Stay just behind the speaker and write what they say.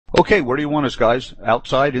Okay, where do you want us, guys?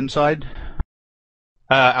 Outside, inside?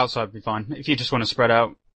 Outside would be fine. If you just want to spread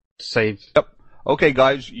out, save. Yep. Okay,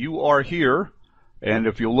 guys, you are here, and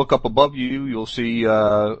if you look up above you, you'll see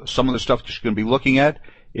some of the stuff that you're going to be looking at.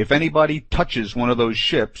 If anybody touches one of those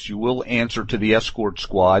ships, you will answer to the escort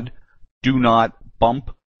squad. Do not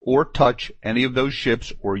bump or touch any of those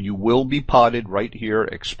ships, or you will be potted right here,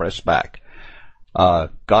 express back.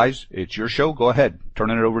 Guys, it's your show. Go ahead.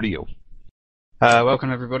 Turning it over to you.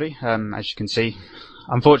 Welcome, everybody. As you can see,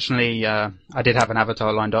 unfortunately, I did have an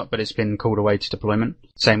avatar lined up, but it's been called away to deployment.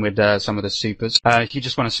 Same with some of the supers. If you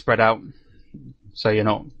just want to spread out so you're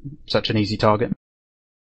not such an easy target.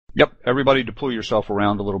 Yep, everybody deploy yourself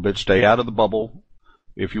around a little bit. Stay out of the bubble,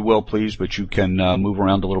 if you will, please, but you can move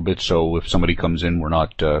around a little bit so if somebody comes in, we're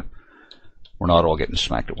not all getting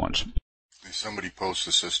smacked at once. If somebody posts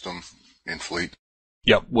the system in fleet.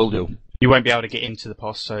 Yep, will do. You won't be able to get into the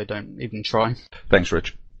POS, so don't even try. Thanks,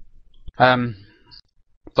 Rich. I'd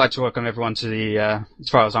like to welcome everyone to the, as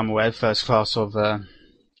far as I'm aware, first class of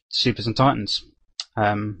Supers and Titans.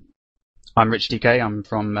 I'm Rich DK. I'm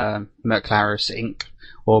from Merclaris Inc.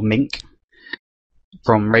 or Mink,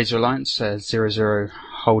 from Razor Alliance, 00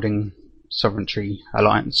 Holding Sovereignty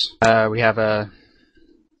Alliance. We have a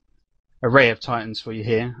array of Titans for you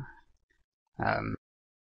here.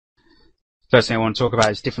 First thing I want to talk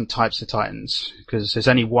about is different types of Titans, because there's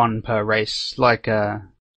only one per race. Like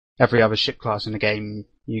every other ship class in the game,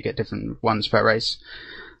 you get different ones per race.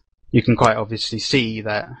 You can quite obviously see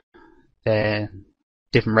that they're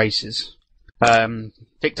different races.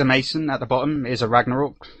 Victor Mason at the bottom is a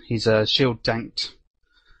Ragnarok. He's a shield tanked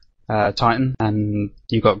Titan. And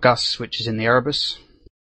you've got Gus, which is in the Erebus,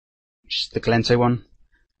 which is the Galente one.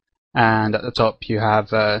 And at the top you have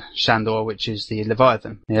Shandor, which is the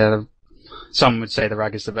Leviathan. Yeah, some would say the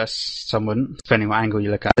Rag is the best, some wouldn't, depending what angle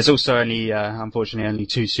you look at. There's also only, unfortunately, only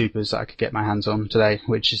two supers that I could get my hands on today,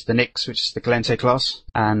 which is the Nyx, which is the Galente class,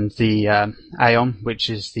 and the Aeon, which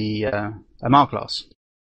is the Amar class.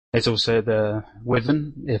 There's also the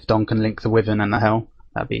Wyvern. If Don can link the Wyvern and the Hell,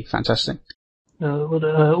 that'd be fantastic. All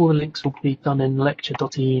the links will be done in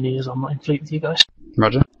lecture.E-UNI as I'm not in fleet with you guys.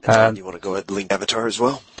 Roger. You want to go ahead and link Avatar as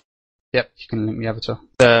well? Yep, you can link the Avatar.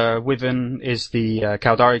 The Wyvern is the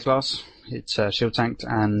Caldari class. It's shield tanked,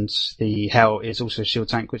 and the Hell is also shield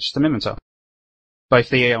tank, which is the Mimitar. Both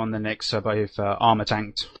the Aeon and the Nyx are both armor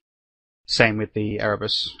tanked. Same with the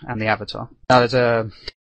Erebus and the Avatar. Now there's a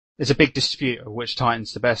big dispute of which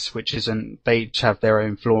Titan's the best, which isn't. They each have their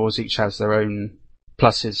own flaws, each has their own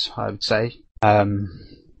pluses, I would say.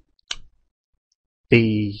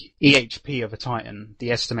 The EHP of a Titan,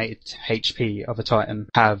 the estimated HP of a Titan,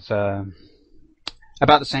 have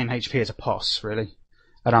about the same HP as a POS, really.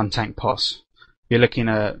 An untanked POS. You're looking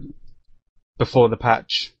at, before the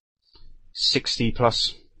patch, 60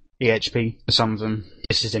 plus EHP for some of them.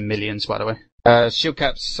 This is in millions, by the way. Shield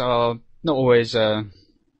caps are not always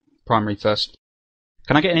primary first.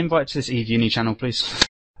 Can I get an invite to this E-UNI channel, please?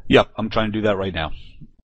 Yep, I'm trying to do that right now.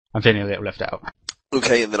 I'm feeling a little left out.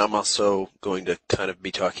 Okay, and then I'm also going to kind of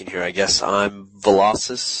be talking here, I guess. I'm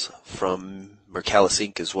Voloses from Merclaris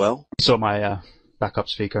Inc. as well. Saw my backup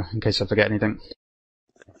speaker, in case I forget anything.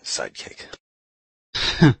 Sidekick.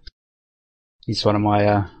 He's one of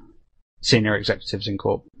my senior executives in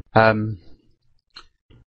Corp.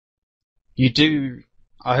 You do,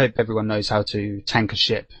 I hope everyone knows how to tank a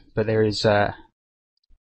ship, but there is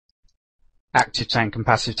active tank and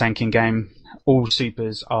passive tank in game. All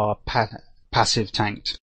supers are passive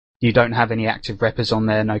tanked. You don't have any active reppers on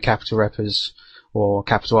there, no capital reppers or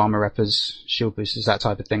capital armor reppers, shield boosters, that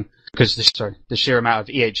type of thing. Because the sheer amount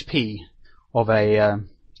of EHP of a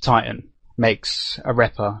Titan makes a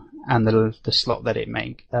repper and the slot that it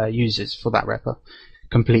uses for that repper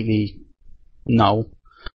completely null.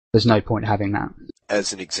 There's no point having that.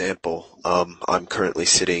 As an example, I'm currently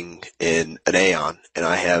sitting in an Aeon, and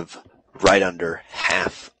I have right under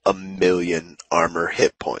 500,000 armor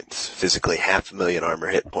hit points. Physically 500,000 armor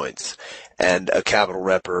hit points. And a capital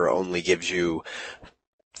repper only gives you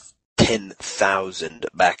 10,000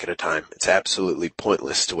 back at a time. It's absolutely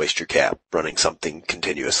pointless to waste your cap running something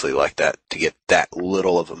continuously like that to get that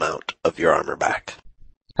little of amount of your armor back.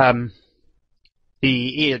 The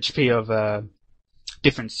EHP of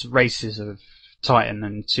different races of Titan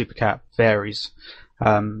and Supercap varies.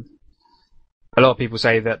 A lot of people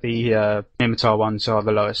say that the Mimitar ones are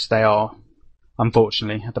the lowest. They are,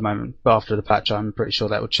 unfortunately, at the moment. But after the patch, I'm pretty sure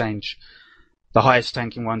that will change. The highest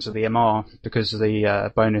tanking ones are the MR, because of the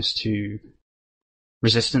bonus to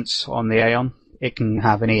resistance on the Aeon. It can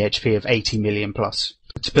have an EHP of 80 million plus.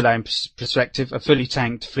 To put that in perspective, a fully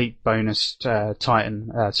tanked fleet bonus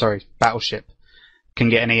battleship can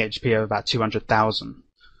get an EHP of about 200,000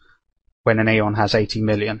 when an Aeon has 80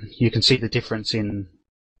 million. You can see the difference in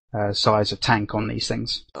size of tank on these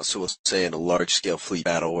things. So we'll say in a large-scale fleet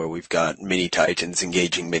battle where we've got mini Titans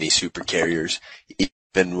engaging mini Supercarriers,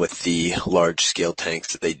 even with the large-scale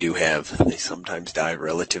tanks that they do have, they sometimes die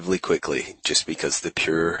relatively quickly just because the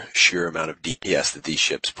pure sheer amount of DPS that these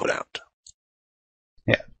ships put out.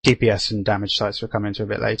 Yeah, DPS and damage sites we'll come into a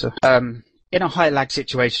bit later. In a high lag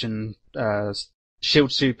situation,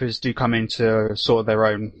 shield supers do come into sort of their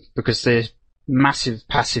own because the massive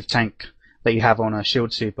passive tank that you have on a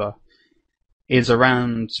shield super is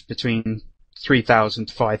around between 3,000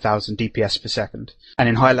 to 5,000 DPS per second. And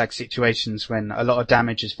in high lag situations when a lot of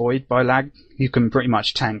damage is void by lag, you can pretty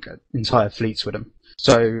much tank entire fleets with them.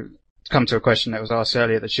 So, to come to a question that was asked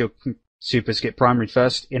earlier, that shield supers get primary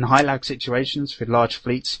first. In high lag situations with large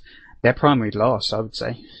fleets, they're primary last, I would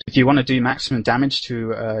say. If you want to do maximum damage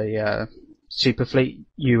to a super fleet,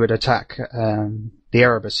 you would attack the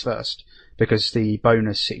Erebus first, because the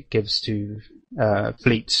bonus it gives to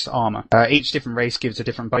fleet's armor. Each different race gives a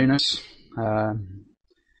different bonus,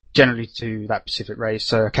 generally to that specific race.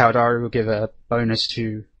 So a Caldari will give a bonus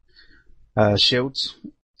to shields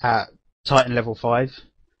at Titan level 5.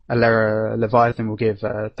 A Leviathan will give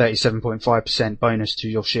a 37.5% bonus to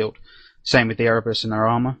your shield. Same with the Erebus and their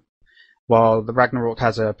armor. While the Ragnarok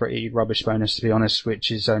has a pretty rubbish bonus, to be honest,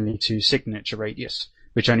 which is only to signature radius,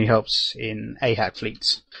 which only helps in AHAC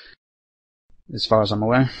fleets, as far as I'm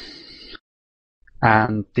aware.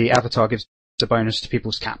 And the Avatar gives a bonus to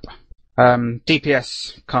people's cap.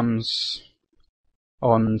 DPS comes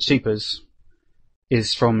on supers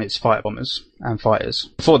is from its fighter bombers and fighters.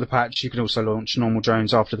 Before the patch, you can also launch normal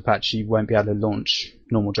drones. After the patch, you won't be able to launch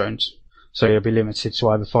normal drones. So you'll be limited to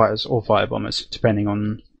either fighters or fighter bombers, depending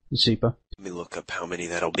on the super. Let me look up how many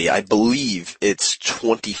that'll be. I believe it's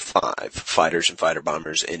 25 fighters and fighter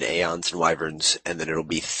bombers in Aeons and Wyverns, and then it'll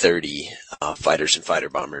be 30 fighters and fighter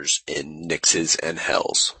bombers in Nyxes and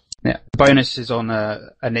Hells. Yeah. The bonus is on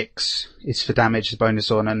a Nyx is for damage. The bonus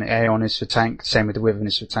on an Aeon is for tank. Same with the Wyvern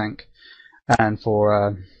is for tank. And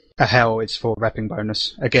for a Hell, it's for repping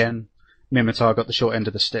bonus. Again, Mimitar got the short end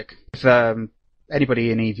of the stick. If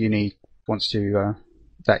anybody in E-UNI wants to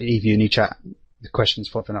that E-UNI chat, the question's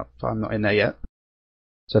popping up. I'm not in there yet.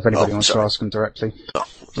 So if anybody wants to ask them directly. Oh,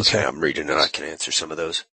 okay, I'm reading it. I can answer some of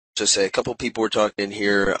those. Just say a couple people were talking in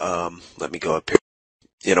here. Let me go up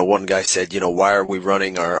here. One guy said, why are we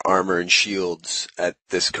running our armor and shields at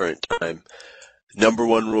this current time? Number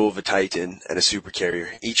one rule of a Titan and a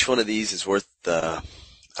Supercarrier. Each one of these is worth,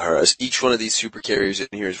 each one of these Supercarriers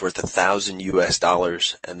in here is worth $1,000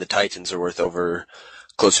 US, and the Titans are worth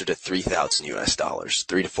closer to $3,000 US, $3,000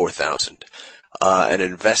 to $4,000. An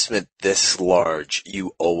investment this large,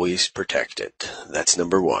 you always protect it. That's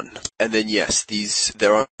number one. And then yes,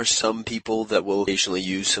 there are some people that will occasionally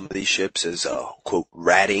use some of these ships as quote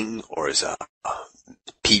ratting or as a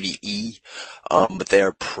PvE, but they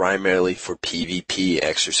are primarily for PvP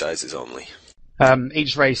exercises only.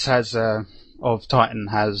 Each race has of Titan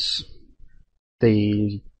has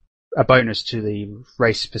a bonus to the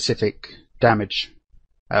race specific damage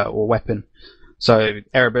or weapon. So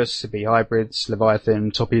Erebus would be hybrids, Leviathan,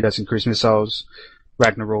 torpedoes and cruise missiles.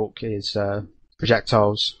 Ragnarok is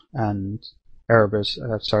projectiles, and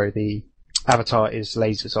the Avatar is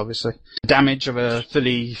lasers, obviously. The damage of a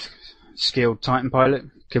fully skilled Titan pilot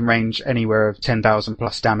can range anywhere of 10,000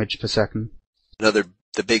 plus damage per second.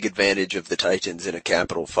 The big advantage of the Titans in a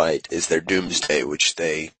capital fight is their Doomsday, which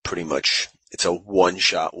they pretty much, it's a one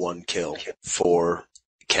shot, one kill for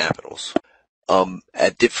capitals.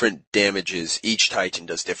 At different damages, each Titan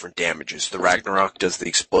does different damages. The Ragnarok does the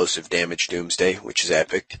explosive damage Doomsday, which is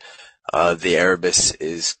epic. The Erebus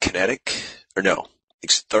is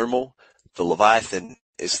it's thermal. The Leviathan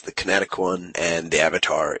is the kinetic one, and the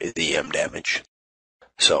Avatar is the EM damage.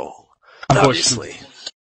 So, obviously.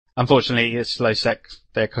 Unfortunately, it's low sec.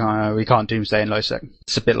 We can't Doomsday in low sec.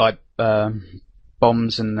 It's a bit like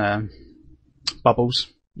bombs and bubbles.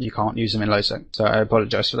 You can't use them in low sec, so I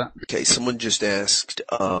apologize for that. Okay, someone just asked,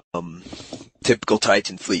 typical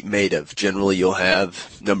Titan fleet made of. Generally, you'll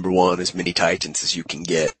have, number one, as many Titans as you can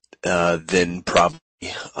get, then probably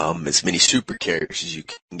as many Supercarriers as you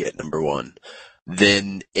can get, number one.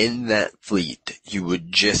 Then, in that fleet, you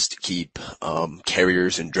would just keep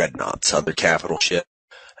carriers and dreadnoughts, other capital ships,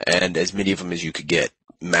 and as many of them as you could get,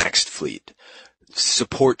 maxed fleet.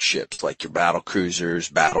 Support ships like your battle cruisers,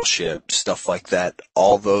 battleships, stuff like that,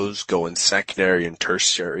 all those go in secondary and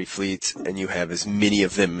tertiary fleets, and you have as many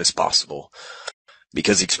of them as possible.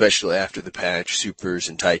 Because especially after the patch, Supers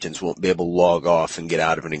and Titans won't be able to log off and get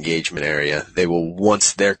out of an engagement area. They will,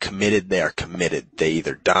 once they're committed, they are committed. They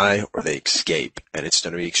either die or they escape. And it's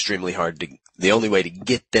going to be extremely hard to, the only way to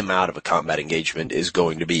get them out of a combat engagement is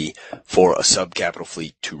going to be for a sub-capital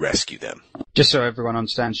fleet to rescue them. Just so everyone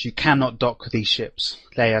understands, you cannot dock these ships.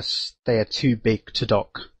 They are too big to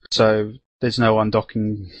dock. So there's no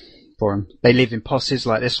undocking for them. They live in posses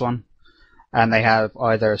like this one. And they have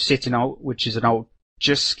either a sitting ult, which is an ult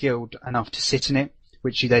just skilled enough to sit in it,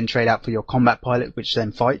 which you then trade out for your combat pilot, which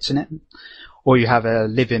then fights in it. Or you have a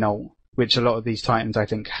living ult, which a lot of these Titans I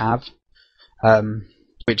think have,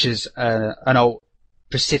 which is an ult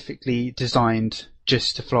specifically designed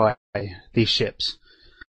just to fly these ships.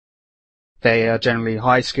 They are generally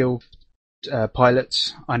high skill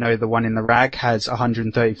pilots. I know the one in the RAG has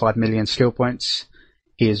 135 million skill points.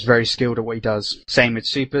 He is very skilled at what he does. Same with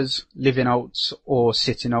supers, living ults or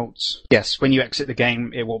sitting ults. Yes, when you exit the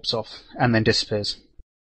game, it warps off and then disappears.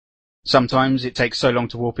 Sometimes it takes so long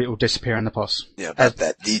to warp, it will disappear in the POS. Yeah, about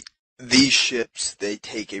that. These ships, they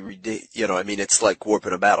take it's like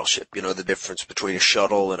warping a battleship. You know, the difference between a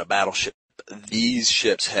shuttle and a battleship. These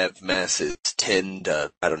ships have masses 10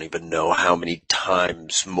 to, I don't even know how many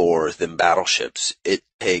times more than battleships. It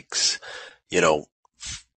takes,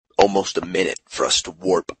 almost a minute for us to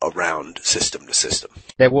warp around system to system.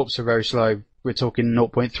 Their warps are very slow. We're talking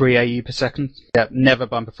 0.3 AU per second. Yeah, never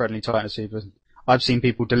bump a friendly Titan Super. I've seen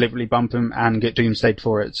people deliberately bump them and get doomsdayed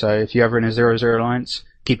for it. So if you're ever in a 0-0 alliance,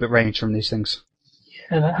 keep it ranged from these things.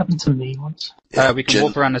 Yeah, that happened to me once. We can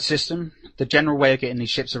warp around the system. The general way of getting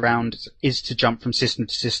these ships around is to jump from system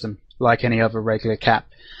to system, like any other regular cap.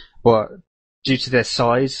 But due to their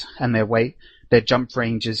size and their weight, their jump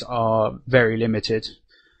ranges are very limited.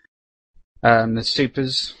 The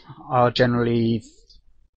supers are generally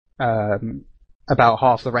about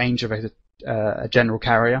half the range of a general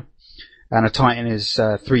carrier, and a Titan is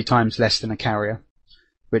 3 times less than a carrier,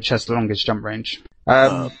 which has the longest jump range.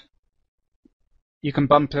 You can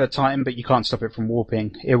bump a Titan, but you can't stop it from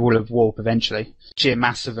warping. It will warp eventually. Sheer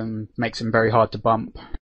mass of them makes them very hard to bump.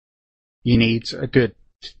 You need a good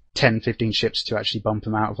 10-15 ships to actually bump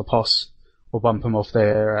them out of a POS. Or bump them off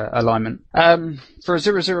their alignment. For a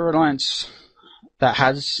 0-0 alliance that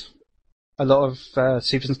has a lot of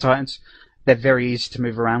Supers and Titans, they're very easy to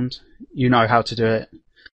move around. You know how to do it.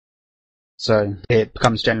 So it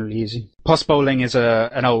becomes generally easy. POS bowling is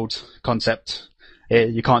an old concept.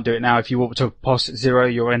 You can't do it now. If you walk to a POS at 0,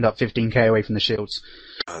 you'll end up 15k away from the shields.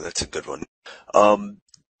 Oh, that's a good one.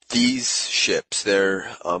 These ships,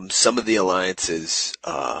 they're, some of the alliances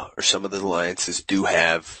do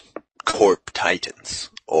have Corp Titans,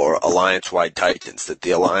 or Alliance-wide Titans, that the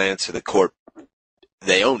Alliance or the Corp,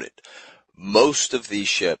 they own it. Most of these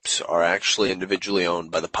ships are actually individually owned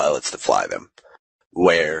by the pilots that fly them,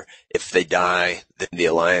 where if they die, then the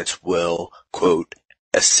Alliance will, quote,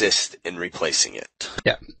 assist in replacing it.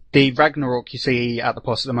 Yeah. The Ragnarok you see at the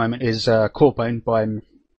POS at the moment is Corp owned by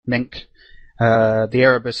Mink. The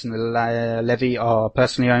Erebus and the Levy are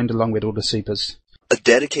personally owned along with all the supers. A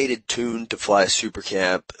dedicated tune to fly a super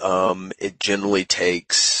cap, it generally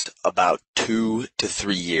takes about 2 to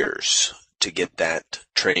 3 years to get that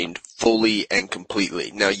trained fully and completely.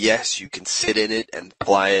 Now, yes, you can sit in it and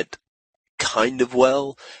fly it kind of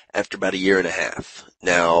well after about 1.5 years.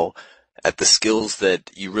 Now, at the skills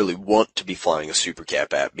that you really want to be flying a super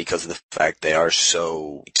cap at, because of the fact they are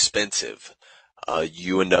so expensive,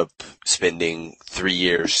 you end up spending 3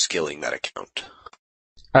 years skilling that account.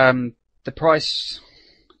 The price,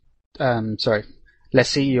 let's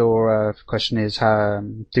see, your question is,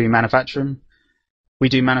 do we manufacture them? We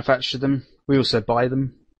do manufacture them. We also buy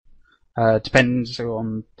them. Depends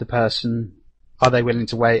on the person. Are they willing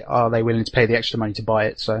to wait? Are they willing to pay the extra money to buy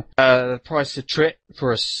it? So, the price of TRIT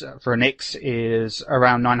for an X is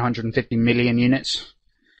around 950 million units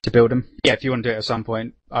to build them. Yeah, if you want to do it at some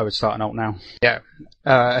point, I would start an ult now. Yeah.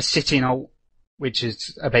 A sitting ult, which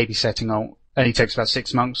is a baby setting ult, only takes about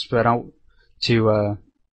 6 months per ult to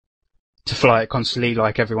fly it constantly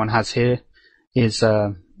like everyone has here, is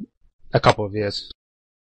a couple of years.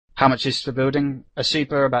 How much is for building? A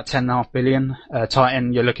super, about 10.5 billion.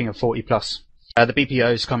 Titan, you're looking at 40 plus. The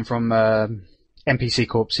BPOs come from NPC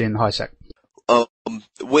Corps in HiSec.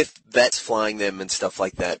 With vets flying them and stuff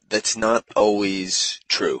like that, that's not always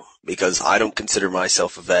true, because I don't consider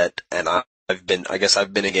myself a vet, and I've been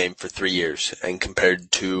a game for 3 years, and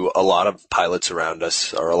compared to a lot of pilots around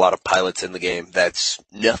us, or a lot of pilots in the game, that's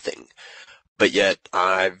nothing. But yet,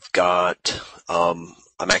 I've got, I'm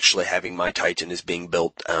actually having my Titan is being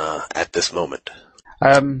built, at this moment.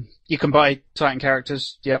 You can buy Titan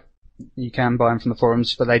characters, yep. You can buy them from the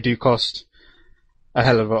forums, but they do cost a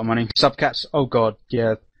hell of a lot of money. Subcaps, oh god,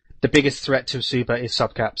 yeah. The biggest threat to a super is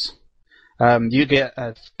subcaps. You get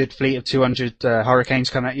a good fleet of 200 Hurricanes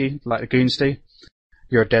come at you, like the goons do.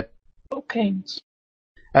 You're dead. Hurricanes.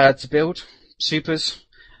 To build supers,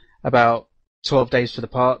 about 12 days for the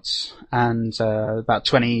parts, and about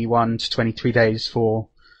 21 to 23 days for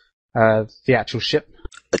the actual ship.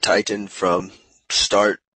 A Titan from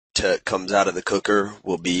start to comes out of the cooker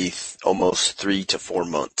will be almost 3 to 4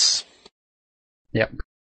 months. Yep.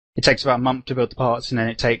 It takes about a month to build the parts, and then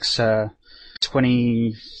it takes 12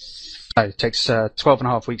 and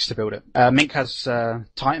a half weeks to build it. Mink has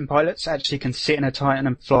Titan pilots, actually can sit in a Titan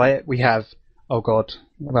and fly it. We have, oh god,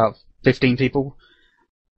 about 15 people.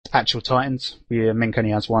 Actual Titans. Mink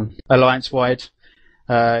only has one. Alliance-wide,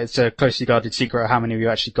 it's a closely guarded secret of how many of you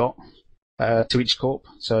actually got to each corp,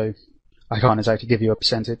 so I can't exactly give you a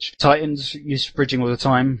percentage. Titans use bridging all the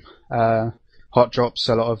time. Hot drops,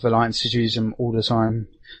 a lot of alliances use them all the time.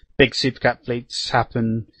 Big supercap fleets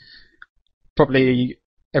happen probably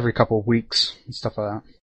every couple of weeks and stuff like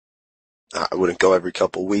that. I wouldn't go every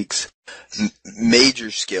couple weeks.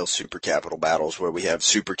 Major scale super capital battles where we have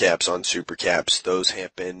supercaps on supercaps, those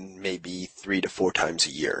happen maybe 3 to 4 times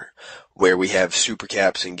a year. Where we have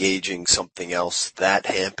supercaps engaging something else, that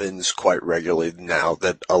happens quite regularly now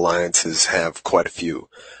that alliances have quite a few.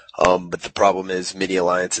 But the problem is, many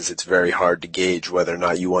alliances, it's very hard to gauge whether or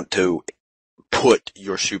not you want to put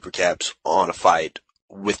your supercaps on a fight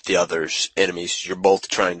with the others' enemies. You're both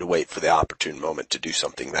trying to wait for the opportune moment to do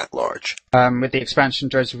something that large. With the expansion,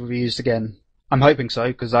 dreads will be used again. I'm hoping so,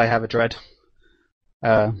 because I have a dread,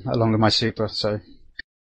 along with my super, so.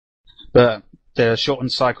 But the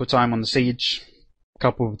shortened cycle time on the siege,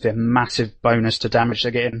 coupled with the massive bonus to damage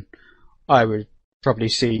they're getting, I would probably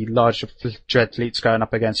see larger dread fleets going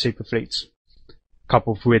up against super fleets,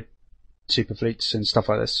 coupled with super fleets and stuff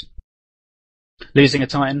like this. Losing a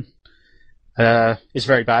Titan is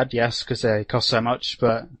very bad, yes, because they cost so much,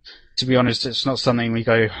 but to be honest, it's not something we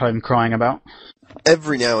go home crying about.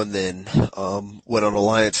 Every now and then, when an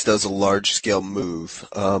alliance does a large-scale move,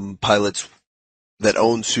 pilots that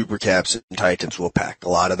own supercaps and Titans will pack a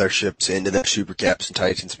lot of their ships into their supercaps and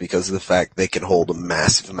Titans because of the fact they can hold a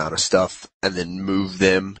massive amount of stuff and then move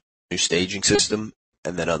them to a new staging system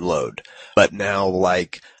and then unload. But now,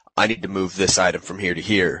 like, I need to move this item from here to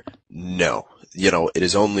here. No. It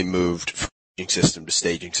is only moved from staging system to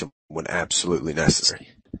staging system when absolutely necessary.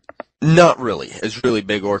 Not really. As really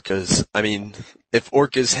big orcas, I mean, if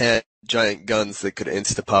orcas had giant guns that could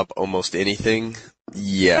insta-pop almost anything,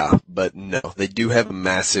 yeah, but no. They do have a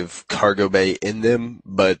massive cargo bay in them,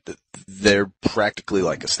 but they're practically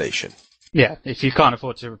like a station. Yeah, if you can't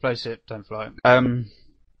afford to replace it, don't fly it.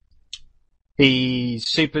 The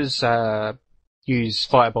supers use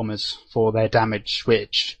fire bombers for their damage,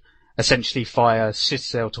 which essentially fire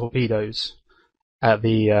citadel torpedoes at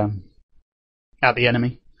the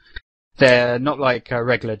enemy. They're not like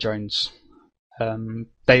regular drones.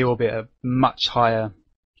 They orbit a much higher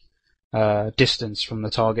distance from the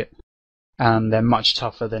target, and they're much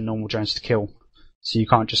tougher than normal drones to kill, so you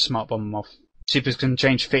can't just smart bomb them off. Supers can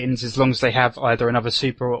change fittings as long as they have either another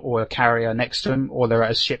super or a carrier next to them, or they're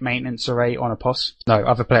at a ship maintenance array on a POS. No,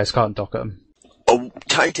 other players can't dock at them. A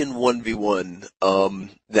Titan 1v1,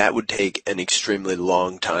 that would take an extremely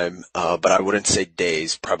long time, but I wouldn't say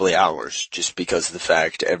days, probably hours, just because of the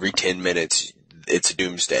fact every 10 minutes it's a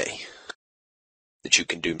doomsday that you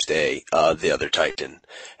can doomsday the other Titan.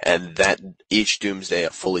 And that each doomsday,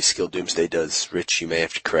 a fully skilled doomsday does, Rich, you may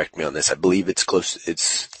have to correct me on this, I believe it's close,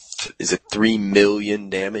 is it 3 million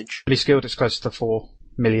damage? Fully skilled, it's close to 4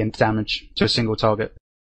 million damage to a single target.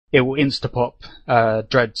 It will insta-pop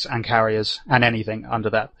dreads and carriers and anything under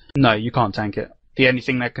that. No, you can't tank it. The only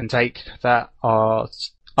thing that can take that are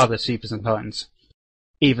other supers and Titans.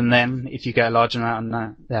 Even then, if you get a large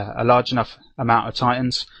enough amount of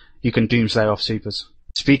Titans, you can doomsday off supers.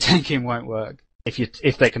 Speed tanking won't work.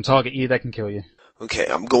 If they can target you, they can kill you. Okay,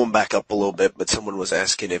 I'm going back up a little bit, but someone was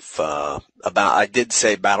asking if I did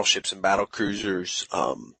say battleships and battle cruisers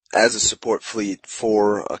as a support fleet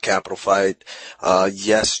for a capital fight.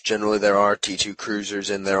 Yes, generally there are T2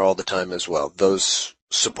 cruisers in there all the time as well. Those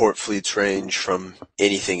support fleets range from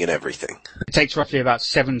anything and everything. It takes roughly about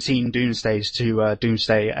 17 doomsdays to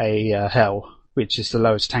doomsday a Hell, which is the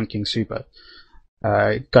lowest tanking super.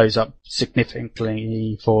 It goes up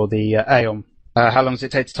significantly for the Aeon. How long does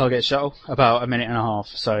it take to target a shuttle? About a minute and a half,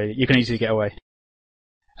 so you can easily get away.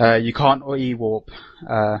 You can't E-warp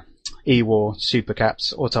E-War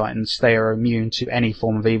supercaps or Titans. They are immune to any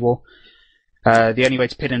form of E-War. The only way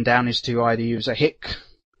to pin them down is to either use a Hick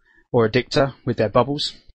or a Dicta with their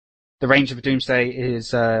bubbles. The range of a Doomsday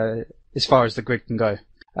is as far as the grid can go.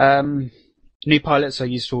 New pilots are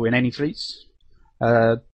useful in any fleets,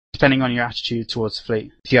 depending on your attitude towards the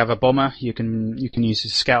fleet. If you have a bomber, you can use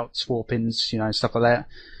his scouts, warpins, stuff like that.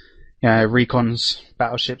 Recons,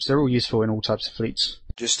 battleships, they're all useful in all types of fleets.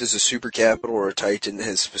 Just as a super capital or a Titan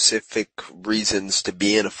has specific reasons to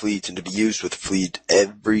be in a fleet and to be used with a fleet,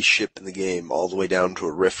 every ship in the game, all the way down to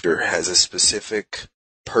a Rifter, has a specific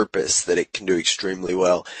purpose that it can do extremely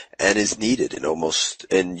well and is needed in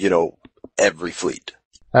every fleet.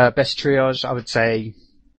 Best triage, I would say,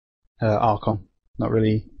 Archon. Not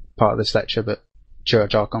really part of this lecture, but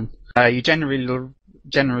triage Archon. You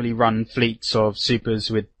generally run fleets of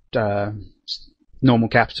supers with normal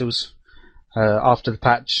capitals. After the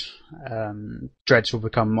patch, Dreads will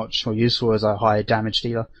become much more useful as a high damage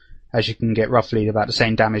dealer, as you can get roughly about the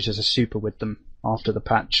same damage as a super with them after the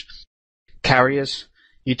patch. Carriers,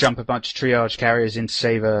 you jump a bunch of triage carriers in to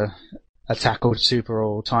save a tackled super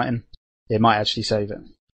or Titan. It might actually save it,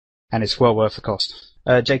 and it's well worth the cost.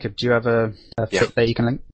 Jacob, do you have a fit that you can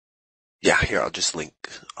link? Yeah, here, I'll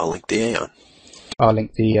link the Aeon. I'll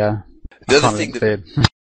link the other thing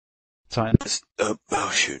Titan.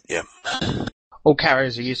 Yeah. All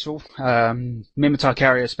carriers are useful. Mimitar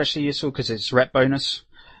carrier especially useful because it's rep bonus.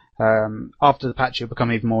 After the patch, it'll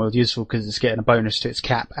become even more useful because it's getting a bonus to its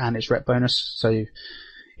cap and its rep bonus. So,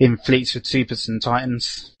 in fleets with supers and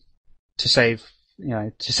titans, to save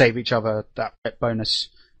each other, that rep bonus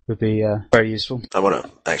would be very useful. I want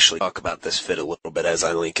to actually talk about this fit a little bit as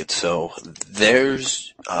I link it. So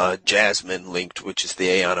there's Jasmine linked, which is the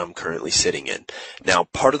Aeon I'm currently sitting in. Now,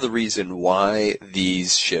 part of the reason why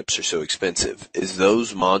these ships are so expensive is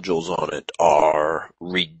those modules on it are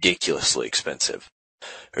ridiculously expensive.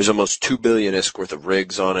 There's almost 2 billion ISK worth of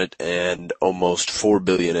rigs on it and almost 4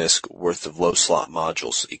 billion ISK worth of low slot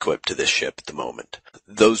modules equipped to this ship at the moment.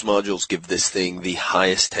 Those modules give this thing the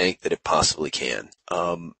highest tank that it possibly can.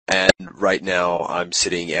 And right now I'm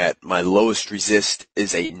sitting at my lowest resist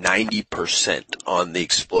is a 90% on the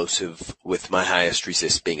explosive, with my highest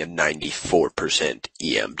resist being a 94%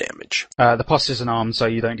 EM damage. The POS isn't armed, so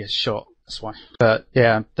you don't get shot. That's why. But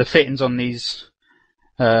yeah, the fittings on these,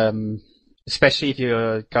 especially if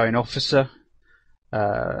you're going officer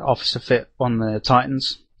fit on the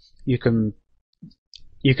Titans, you can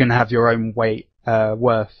have your own weight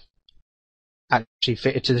worth actually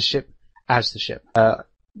fitted to the ship as the ship.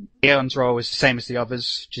 Aeon's role is the same as the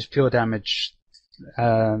others, just pure damage.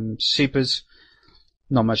 Supers,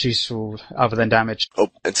 not much useful other than damage.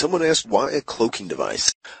 Oh, and someone asked why a cloaking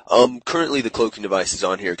device. Currently the cloaking device is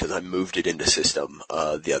on here because I moved it into system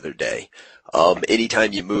the other day.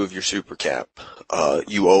 Anytime you move your super cap,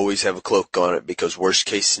 you always have a cloak on it because worst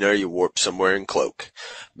case scenario, you warp somewhere and cloak.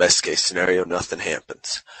 Best case scenario, nothing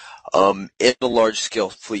happens. In a large scale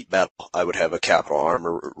fleet battle, I would have a capital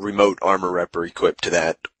armor, remote armor repper equipped to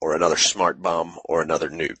that, or another smart bomb, or another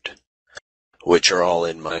newt, which are all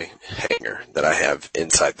in my hangar that I have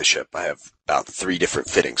inside the ship. I have about 3 different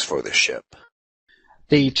fittings for this ship.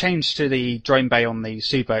 The change to the drone bay on the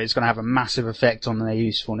super is going to have a massive effect on their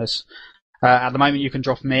usefulness. At the moment, you can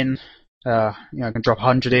drop them in. You can drop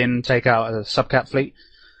 100 in, take out a subcap fleet.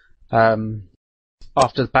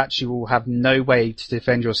 After the patch, you will have no way to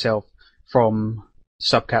defend yourself from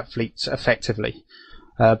subcap fleets effectively.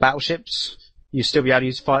 Battleships, you'll still be able to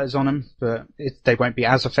use fighters on them, but they won't be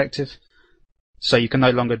as effective. So you can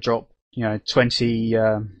no longer drop, 20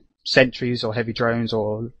 sentries or heavy drones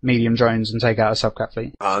or medium drones and take out a subcat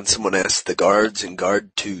fleet. And someone asked the guards and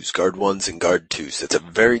guard 2s, guard 1s and guard 2s. That's a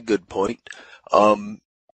very good point.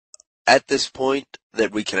 At this point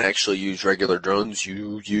that we can actually use regular drones, we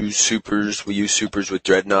use supers with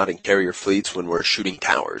Dreadnought and carrier fleets when we're shooting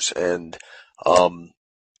towers. And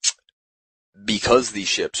because these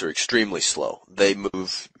ships are extremely slow, they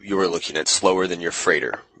move, you are looking at slower than your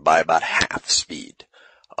freighter by about half speed.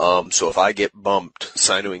 So if I get bumped,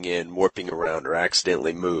 sinoing in, warping around, or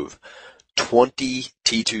accidentally move, 20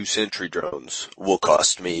 T2 sentry drones will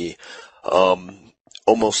cost me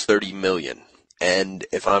almost 30 million. And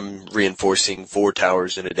if I'm reinforcing 4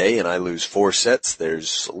 towers in a day and I lose 4 sets,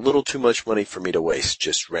 there's a little too much money for me to waste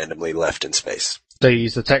just randomly left in space. So you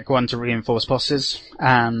use the Tech 1 to reinforce bosses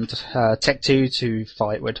and Tech 2 to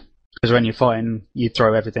fight with. Because when you're fighting, you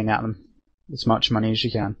throw everything at them. As much money as you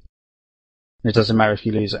can. It doesn't matter if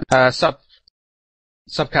you lose it.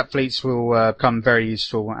 Subcap fleets will become very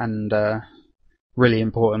useful and really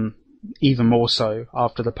important, even more so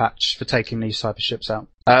after the patch for taking these type of ships out.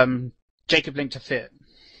 Jacob linked a fit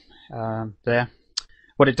there.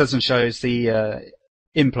 What it doesn't show is the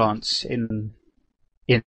implants in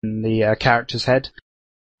the character's head.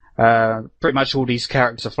 Pretty much all these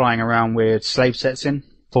characters are flying around with slave sets in,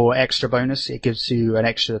 for extra bonus. It gives you an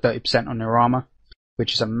extra 30% on your armor,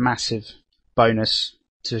 which is a massive bonus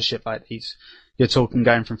to a ship like these. You're talking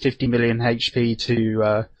going from 50 million HP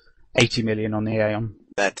to 80 million on the Aeon.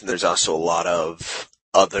 There's also a lot of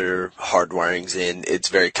other hardwirings in. It's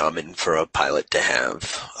very common for a pilot to have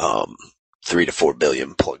 3 to 4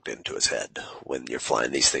 billion plugged into his head when you're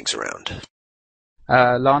flying these things around.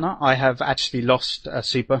 Lana, I have actually lost a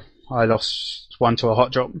super. I lost one to a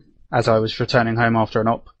hot drop as I was returning home after an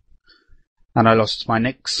op, and I lost my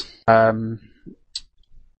Nix.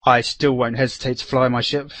 I still won't hesitate to fly my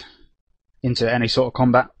ship into any sort of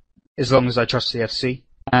combat, as long as I trust the FC.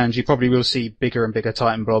 And you probably will see bigger and bigger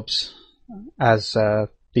Titan blobs as the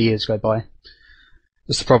years go by.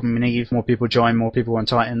 That's the problem in Eve. More people join, more people want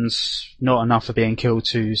Titans. Not enough are being killed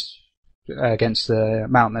against the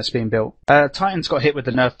mountain that's being built. Titans got hit with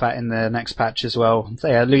the nerf pat in the next patch as well.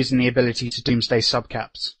 They are losing the ability to doomsday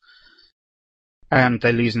subcaps. And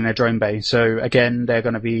they're losing their drone bay. So again, they're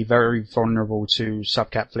going to be very vulnerable to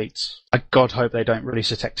subcap fleets. I God hope they don't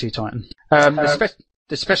release a Tech 2 Titan.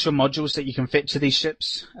 The special modules that you can fit to these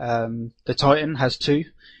ships, the Titan has 2.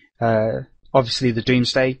 Obviously the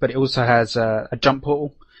Doomsday, but it also has a jump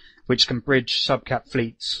portal, which can bridge subcap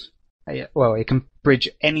fleets. Well, it can bridge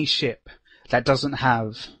any ship that doesn't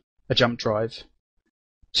have a jump drive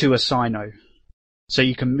to a Sino. So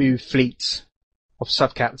you can move fleets of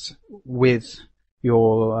subcaps with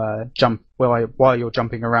your while you're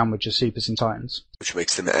jumping around with your supers and Titans. Which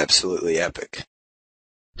makes them absolutely epic.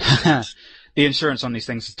 The insurance on these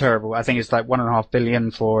things is terrible. I think it's like 1.5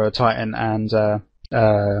 billion for a Titan and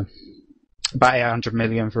about 800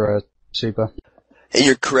 million for a super. And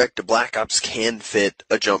you're correct, the Black Ops can fit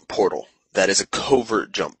a jump portal. That is a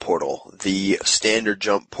covert jump portal. The standard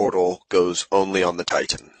jump portal goes only on the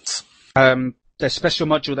Titans. The special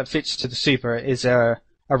module that fits to the super is a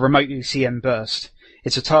remote UCM burst.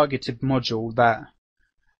 It's a targeted module that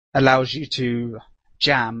allows you to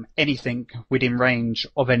jam anything within range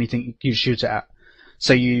of anything you shoot it at.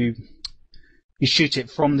 So you shoot it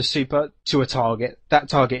from the super to a target. That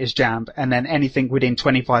target is jammed, and then anything within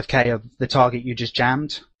 25k of the target you just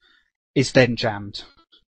jammed is then jammed.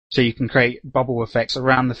 So you can create bubble effects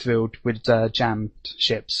around the field with jammed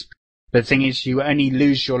ships. But the thing is, you only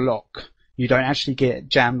lose your lock. You don't actually get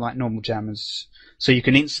jammed like normal jammers. So you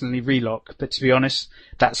can instantly relock, but to be honest,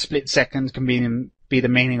 that split second can be the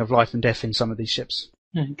meaning of life and death in some of these ships.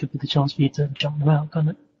 Yeah, it could be the chance for you to jump them out, can't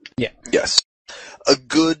it? Yeah. Yes. A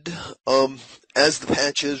good, as the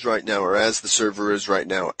patch is right now, or as the server is right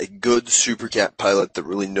now, a good Supercat pilot that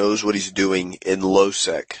really knows what he's doing in low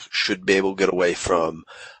sec should be able to get away from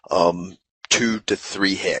 2 to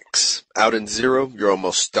 3 hicks. Out in 0, you're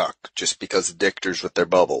almost stuck, just because of dictors with their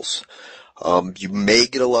bubbles. You may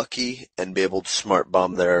get a lucky and be able to smart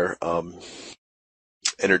bomb their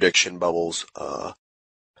interdiction bubbles,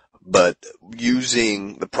 but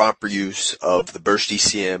using the proper use of the burst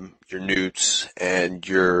ECM, your newts, and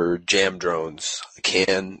your jam drones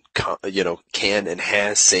can and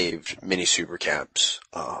has saved many supercaps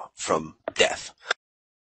from death.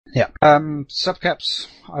 Yeah. Subcaps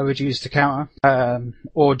I would use to counter,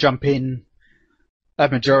 or jump in a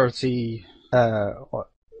majority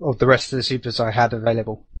of the rest of the supers I had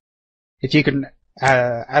available. If you can,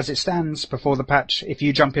 as it stands before the patch, if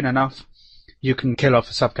you jump in enough, you can kill off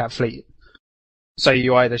a subcap fleet. So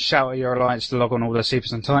you either shout at your alliance to log on all the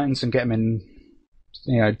supers and Titans and get them in,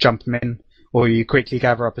 jump them in, or you quickly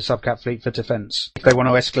gather up a subcap fleet for defense. If they want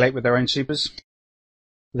to escalate with their own supers,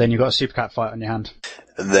 then you've got a supercat fight on your hand.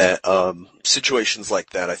 That, situations like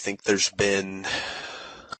that, I think there's been,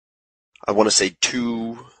 I want to say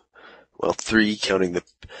 3, counting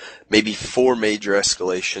maybe 4 major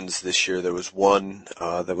escalations this year. There was one,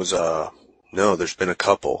 there's been a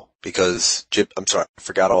couple, because, I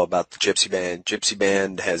forgot all about the Gypsy Band. Gypsy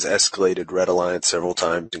Band has escalated Red Alliance several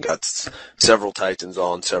times and got several Titans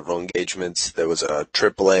on several engagements. There was a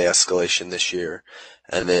AAA escalation this year.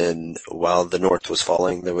 And then, while the North was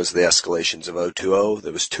falling, there was the escalations of 020.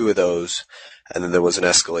 There was 2 of those. And then there was an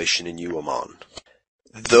escalation in UMON.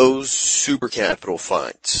 Those super capital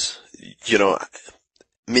fights,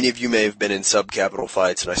 many of you may have been in sub-capital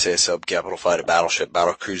fights, and I say a sub-capital fight, a battleship,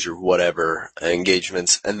 battlecruiser, whatever,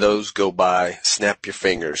 engagements, and those go by, snap your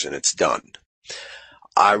fingers, and it's done.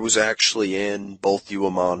 I was actually in both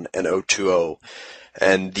UMON and 020,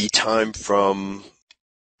 and the time from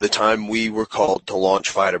the time we were called to launch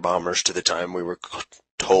fighter bombers to the time we were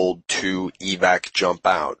told to evac jump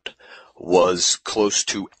out was close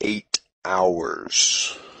to 8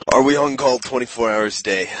 hours. Are we on call 24 hours a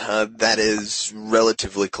day? That is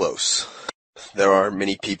relatively close. there are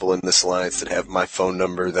many people in this alliance that have my phone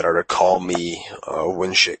number that are to call me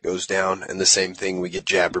when shit goes down. And the same thing, we get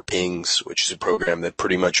Jabber Pings, which is a program that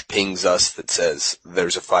pretty much pings us that says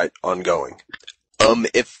there's a fight ongoing.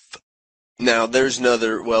 Now there's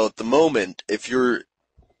another, well, at the moment,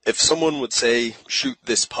 if someone would say, shoot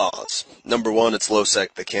this pause, number one, it's low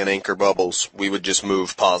sec, they can't anchor bubbles, we would just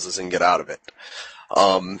move pauses and get out of it.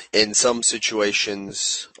 In some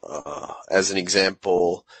situations, as an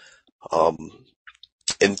example,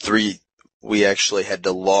 in 3, we actually had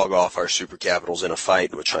to log off our super capitals in a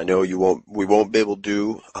fight, which I know we won't be able to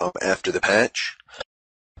do after the patch.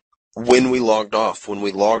 When we logged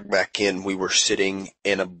back in, we were sitting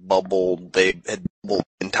in a bubble. They had bubbled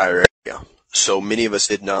the entire area. So many of us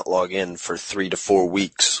did not log in for 3 to 4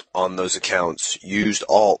 weeks on those accounts, used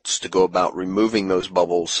alts to go about removing those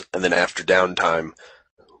bubbles, and then after downtime,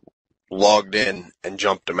 logged in and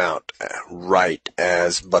jumped them out right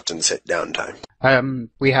as buttons hit downtime.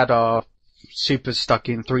 We had our supers stuck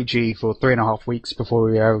in 3G for 3.5 weeks before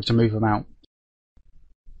we were able to move them out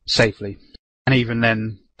safely. And even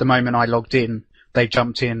then, the moment I logged in, they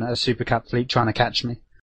jumped in a supercap fleet trying to catch me.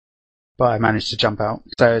 But I managed to jump out.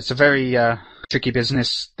 So it's a very tricky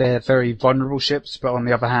business. They're very vulnerable ships, but on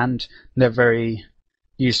the other hand, they're very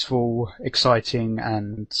useful, exciting,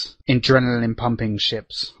 and adrenaline-pumping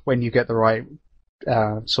ships when you get the right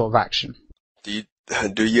sort of action.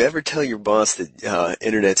 Do you ever tell your boss that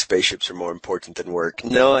internet spaceships are more important than work?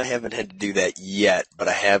 No, I haven't had to do that yet, but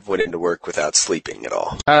I have went into work without sleeping at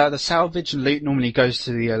all. The salvage and loot normally goes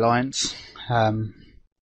to the Alliance.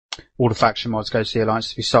 All the faction mods goes to the Alliance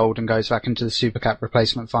to be sold and goes back into the Supercap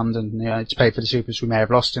replacement fund and to pay for the supers we may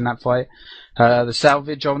have lost in that fight. The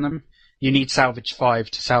salvage on them, you need salvage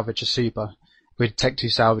 5 to salvage a super with Tech 2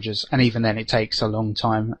 salvages, and even then it takes a long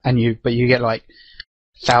time. But you get like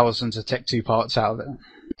thousands of Tech 2 parts out of it.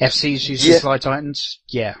 FCs use the Slide Titans,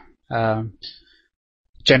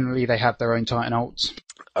 generally they have their own Titan ults.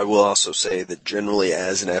 I will also say that generally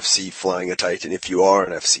as an FC flying a Titan, if you are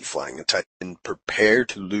an FC flying a Titan, prepare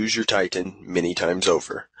to lose your Titan many times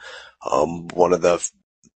over. One of the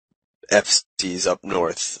FCs up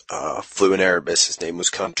north flew an Erebus, his name was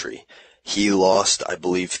Country. He lost, I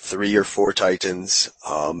believe, 3 or 4 Titans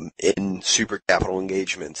in super capital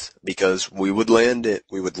engagements because we would land it,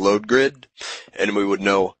 we would load grid, and we would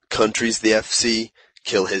know Country's the FC,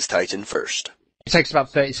 kill his Titan first. It takes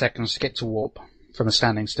about 30 seconds to get to warp from a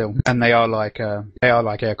standing still, and they are like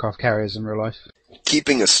aircraft carriers in real life.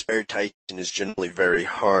 Keeping a spare Titan is generally very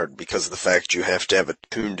hard because of the fact you have to have a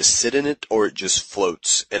tune to sit in it or it just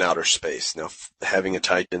floats in outer space. Now, having a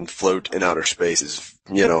Titan float in outer space is,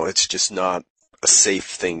 it's just not a safe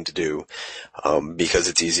thing to do because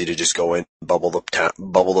it's easy to just go in, bubble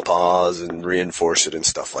the pause and reinforce it and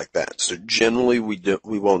stuff like that. So generally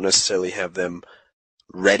we won't necessarily have them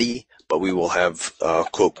ready, but we will have,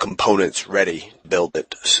 quote, components ready to build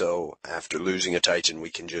it. So after losing a Titan, we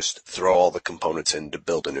can just throw all the components in to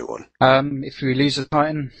build a new one. If we lose a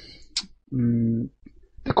Titan,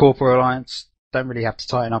 the Corporate Alliance don't really have to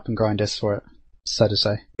tighten up and grind us for it, so to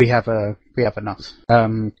say. We have enough.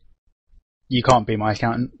 You can't be my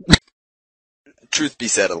accountant. Truth be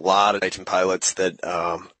said, a lot of Titan pilots and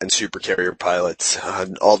Supercarrier pilots,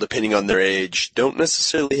 all depending on their age, don't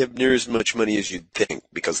necessarily have near as much money as you'd think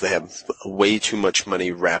because they have way too much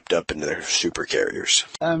money wrapped up into their Supercarriers.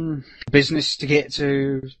 Business to get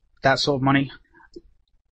to that sort of money.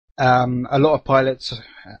 A lot of pilots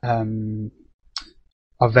are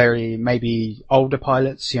very maybe older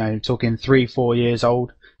pilots, talking 3-4 years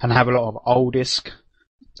old, and have a lot of old ISK,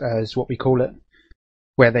 is what we call it,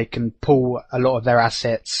 where they can pull a lot of their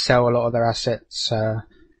assets, sell a lot of their assets,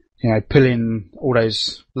 pull in all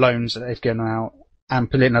those loans that they've given out,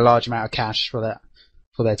 and pull in a large amount of cash for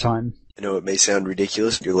their time. I know it may sound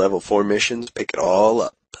ridiculous. Your level 4 missions, pick it all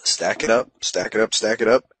up, stack it up,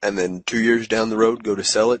 and then 2 years down the road, go to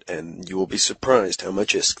sell it, and you will be surprised how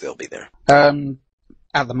much ISK there'll be there.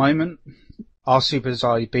 At the moment, our supers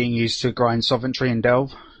are being used to grind Sovereignty and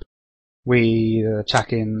Delve. We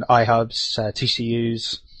attack in iHubs,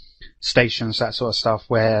 TCUs, stations, that sort of stuff,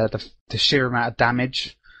 where the sheer amount of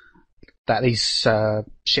damage that these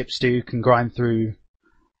ships do can grind through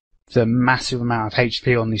the massive amount of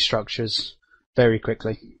HP on these structures very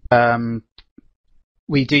quickly.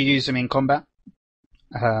 We do use them in combat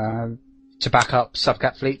to back up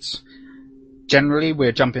subcat fleets. Generally,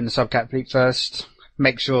 we're jumping the subcat fleet first,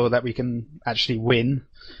 make sure that we can actually win,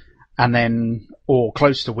 and then, or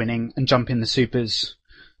close to winning, and jump in the supers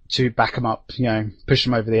to back them up, push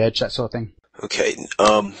them over the edge, that sort of thing. Okay.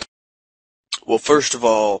 Well, first of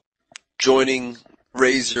all, joining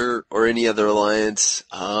Razor or any other alliance,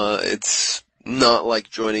 it's not like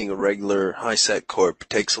joining a regular high-sec corp. It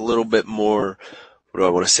takes a little bit more, what do I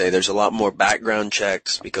want to say? There's a lot more background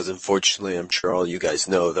checks because, unfortunately, I'm sure all you guys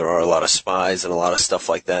know there are a lot of spies and a lot of stuff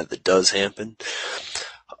like that does happen.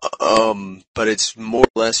 But it's more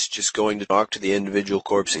or less just going to talk to the individual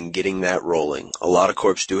corps and getting that rolling. A lot of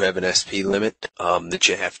corps do have an SP limit that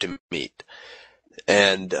you have to meet.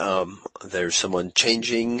 And there's someone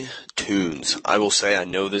changing tunes. I will say I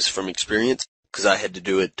know this from experience because I had to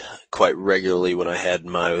do it quite regularly when I had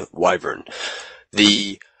my Wyvern.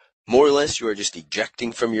 More or less, you are just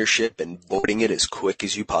ejecting from your ship and boarding it as quick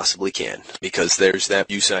as you possibly can, because there's that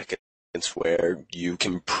few seconds where you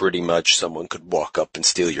can pretty much, someone could walk up and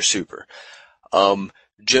steal your super.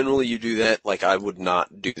 Generally you do that, like I would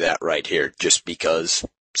not do that right here, just because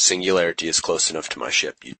Singularity is close enough to my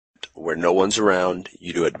ship. Where no one's around,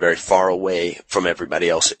 you do it very far away from everybody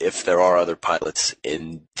else if there are other pilots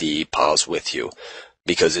in the pause with you,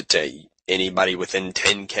 because anybody within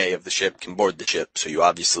 10k of the ship can board the ship, so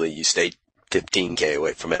you stay 15k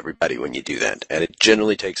away from everybody when you do that, and it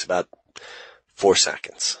generally takes about 4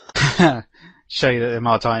 seconds. Show you that the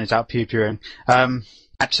Mar Titan is out pew-pewing.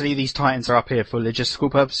 Actually, these Titans are up here for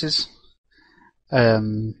logistical purposes,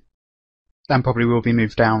 and probably will be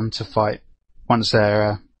moved down to fight once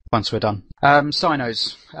we're done.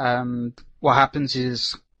 Sinos. What happens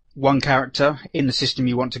is one character in the system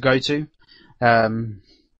you want to go to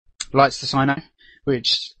lights the Sino,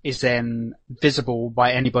 which is then visible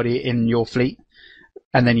by anybody in your fleet.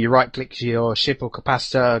 And then you right-click your ship or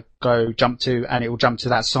capacitor, go jump to, and it will jump to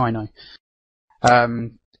that Sino.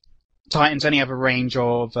 Titans only have a range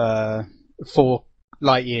of 4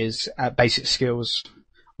 light years at basic skills,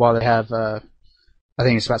 while they have, I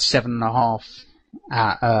think it's about 7.5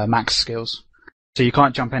 at max skills. So you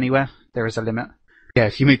can't jump anywhere. There is a limit. Yeah,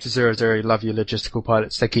 if you move to 0-0, you love your logistical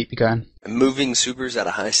pilots. They keep you going. Moving supers at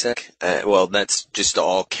a high sec, well, that's just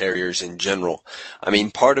all carriers in general. I mean,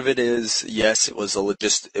 part of it is, yes, it was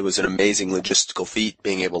an amazing logistical feat,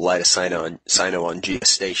 being able to light a Sino on GS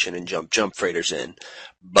station and jump freighters in.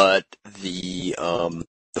 But the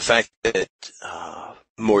fact that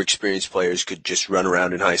more experienced players could just run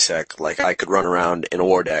around in high sec, like I could run around in a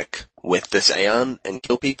war deck with this Aeon and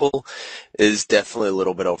kill people, is definitely a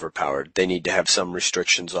little bit overpowered. They need to have some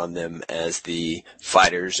restrictions on them, as the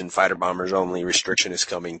fighters and fighter bombers only restriction is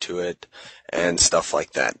coming to it, and stuff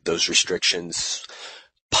like that. Those restrictions,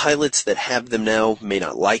 pilots that have them now may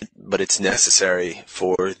not like it, but it's necessary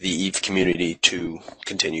for the EVE community to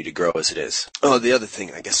continue to grow as it is. Oh, the other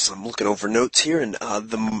thing, I guess I'm looking over notes here, and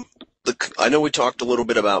I know we talked a little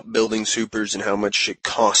bit about building supers and how much it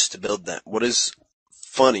costs to build that. What is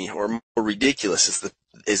funny or more ridiculous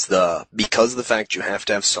is because of the fact you have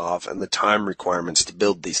to have SOV and the time requirements to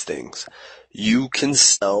build these things, you can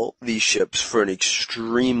sell these ships for an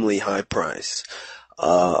extremely high price.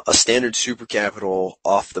 A standard super capital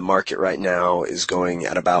off the market right now is going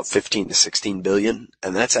at about 15 to 16 billion,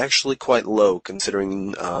 and that's actually quite low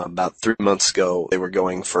considering about 3 months ago they were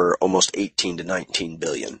going for almost 18 to 19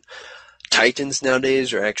 billion. Titans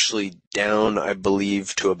nowadays are actually down, I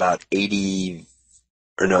believe, to about 80,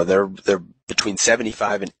 or no, they're between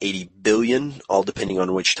 75 and 80 billion, all depending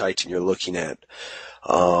on which Titan you're looking at,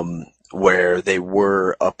 where they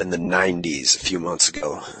were up in the 90s a few months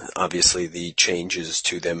ago. Obviously, the changes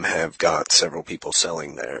to them have got several people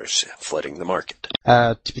selling theirs, flooding the market.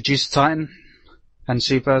 To produce a Titan and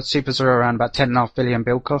supers are around about 10.5 billion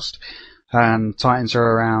build cost, and Titans are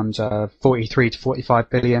around 43 to 45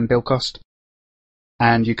 billion build cost.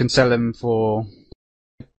 And you can sell them for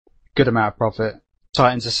a good amount of profit.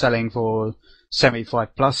 Titans are selling for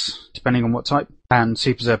 75 plus, depending on what type. And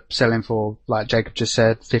supers are selling for, like Jacob just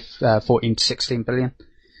said, 14 to 16 billion,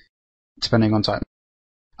 depending on type.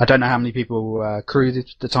 I don't know how many people crew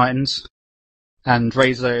the Titans. And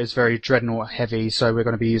Razor is very Dreadnought heavy, so we're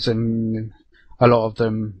going to be using a lot of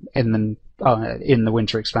them in the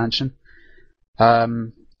winter expansion.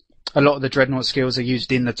 A lot of the Dreadnought skills are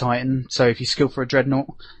used in the Titan, so if you skill for a Dreadnought,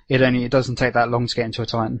 it doesn't take that long to get into a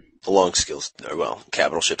Titan. The long skills, well,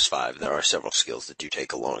 Capital Ships 5, there are several skills that do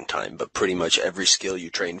take a long time, but pretty much every skill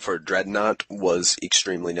you train for a Dreadnought was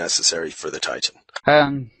extremely necessary for the Titan.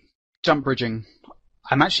 Jump bridging.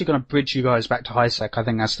 I'm actually going to bridge you guys back to high sec. I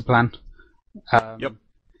think that's the plan. Yep.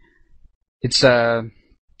 It's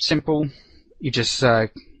simple. You just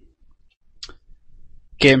get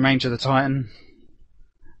in range of the Titan,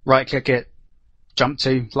 right-click it, jump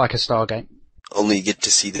to, like a Stargate. Only you get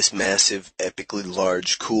to see this massive, epically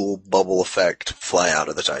large, cool bubble effect fly out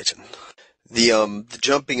of the Titan. The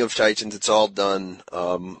jumping of Titans, it's all done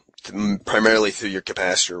primarily through your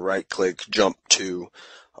capacitor. Right-click, jump to.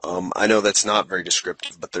 I know that's not very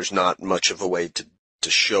descriptive, but there's not much of a way to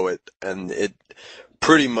show it, and it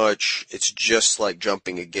pretty much, it's just like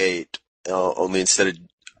jumping a gate, only instead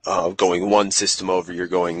of going one system over, you're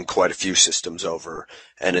going quite a few systems over,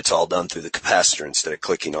 and it's all done through the capacitor instead of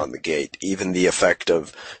clicking on the gate. Even the effect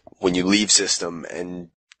of when you leave system and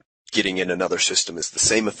getting in another system is the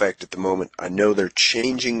same effect at the moment. I know they're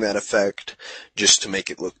changing that effect just to make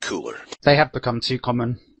it look cooler. They have become too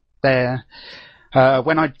common. When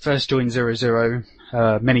I first joined 00,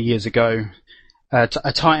 many years ago, a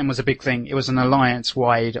Titan was a big thing. It was an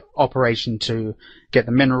alliance-wide operation to get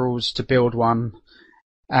the minerals, to build one,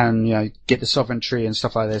 and get the sovereignty and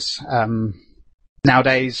stuff like this.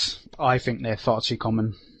 Nowadays, I think they're far too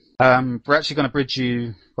common. I'm actually going to bridge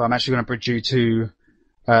you to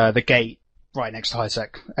the gate right next to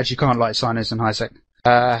high-sec, as you can't light signers in high-sec.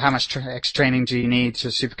 How much extra training do you need to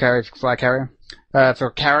Supercarrier fly carrier? For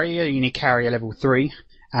a carrier, you need carrier level 3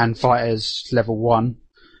 and fighters level 1.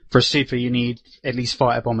 For a super, you need at least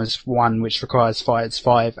fighter bombers 1, which requires fighters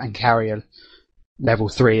 5 and carrier level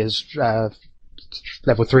 3 as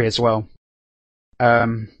well.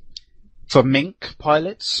 For Mink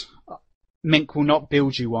pilots, Mink will not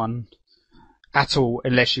build you one at all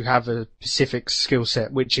unless you have a specific skill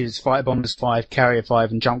set, which is fighter bombers 5, carrier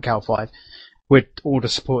 5, and jump cow 5, with all the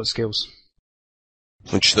support skills.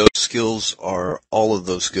 Which all of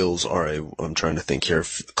those skills are I'm trying to think here,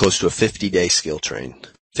 close to a 50-day skill train.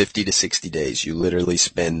 50 to 60 days. You literally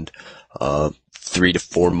spend 3 to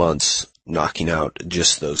 4 months knocking out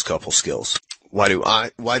just those couple skills. Why do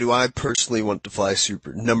I personally want to fly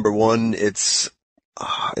Super? Number one, it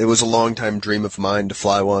was a long time dream of mine to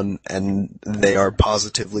fly one, and they are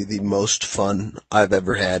positively the most fun I've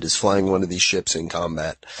ever had is flying one of these ships in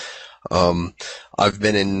combat. I've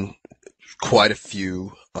been in quite a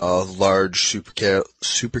few large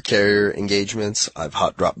supercarrier engagements. I've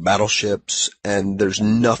hot dropped battleships, and there's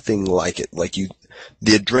nothing like it.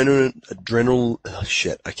 The adrenaline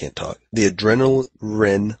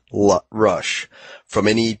rush from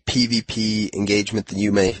any PvP engagement that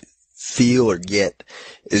you may feel or get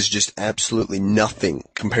is just absolutely nothing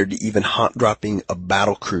compared to even hot dropping a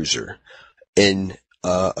battle cruiser in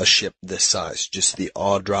a ship this size. Just the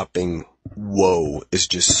awe-dropping whoa is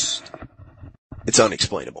just, it's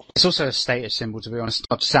unexplainable. It's also a status symbol, to be honest,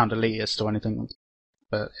 not to sound elitist or anything.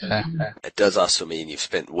 But yeah. It does also mean you've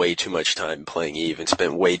spent way too much time playing EVE and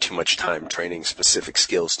spent way too much time training specific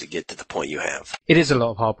skills to get to the point you have. It is a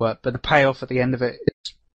lot of hard work, but the payoff at the end of it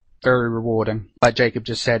is very rewarding. Like Jacob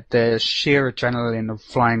just said, the sheer adrenaline of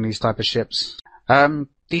flying these type of ships.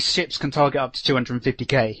 These ships can target up to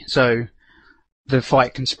 250k, so the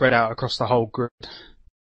fight can spread out across the whole grid.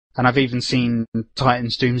 And I've even seen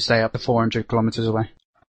Titan's Doomsday up to 400 kilometers away.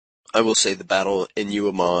 I will say the battle in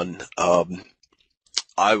Uaman,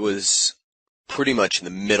 I was pretty much in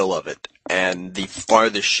the middle of it, and the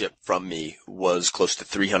farthest ship from me was close to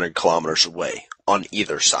 300 kilometers away on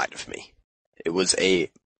either side of me. It was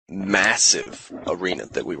a massive arena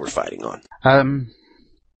that we were fighting on.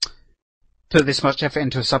 Put this much effort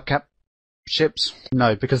into a subcap ships?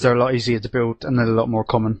 No, because they're a lot easier to build and they're a lot more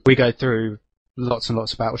common. We go through lots and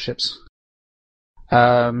lots of battleships.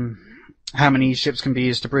 How many ships can be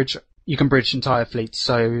used to bridge? You can bridge entire fleets,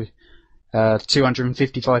 so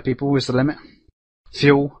 255 people is the limit.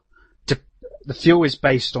 Fuel. The fuel is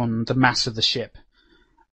based on the mass of the ship.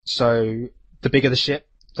 So the bigger the ship,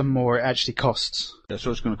 the more it actually costs. Yeah,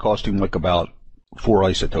 so it's going to cost him like about 4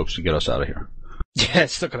 isotopes to get us out of here. Yeah,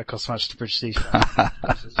 it's not going to cost much to bridge these.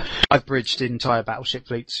 I've bridged entire battleship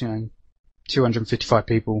fleets, 255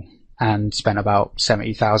 people, and spent about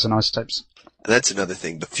 70,000 isotopes. That's another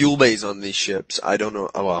thing. The fuel bays on these ships, I don't know.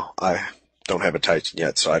 Well, I don't have a Titan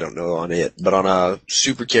yet, so I don't know on it. But on a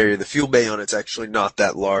supercarrier, the fuel bay on it's actually not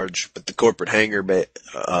that large. But the corporate hangar bay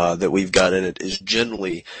that we've got in it is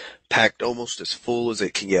generally packed almost as full as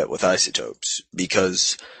it can get with isotopes,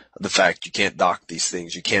 because of the fact you can't dock these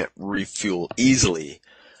things, you can't refuel easily.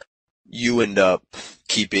 You end up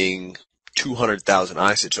keeping 200,000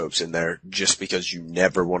 isotopes in there just because you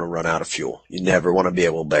never want to run out of fuel. You never want to be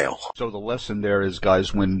able to bail. So the lesson there is,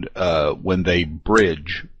 guys, when they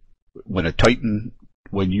bridge,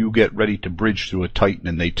 when you get ready to bridge through a Titan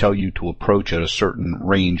and they tell you to approach at a certain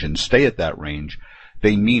range and stay at that range,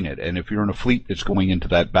 they mean it. And if you're in a fleet that's going into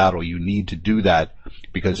that battle, you need to do that,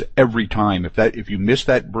 because every time, if you miss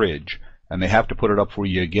that bridge and they have to put it up for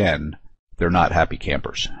you again, they're not happy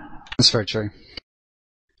campers. That's very true.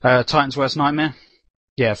 Titan's worst nightmare?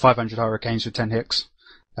 Yeah, 500 hurricanes with 10 hicks.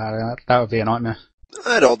 That would be a nightmare.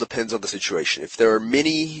 It all depends on the situation. If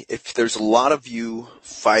there's a lot of you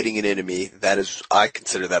fighting an enemy, I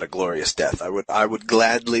consider that a glorious death. I would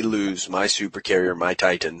gladly lose my Supercarrier, my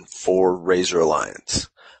Titan, for Razor Alliance.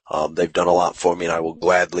 They've done a lot for me, and I will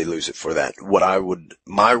gladly lose it for that.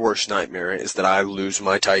 My worst nightmare is that I lose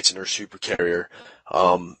my Titan or Supercarrier,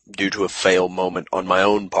 due to a fail moment on my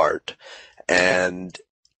own part, and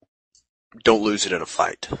don't lose it in a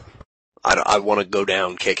fight. I want to go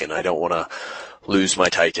down kicking. I don't want to lose my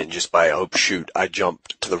Titan just by, I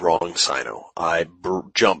jumped to the wrong Sino. I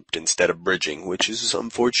jumped instead of bridging, which is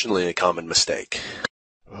unfortunately a common mistake.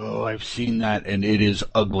 Oh, I've seen that, and it is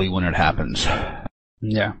ugly when it happens.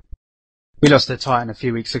 Yeah. We lost the Titan a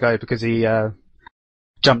few weeks ago because he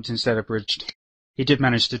jumped instead of bridged. He did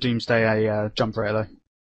manage to doomsday a jump rate though.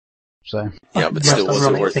 So yeah, but still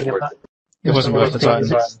wasn't worth it. It wasn't worth the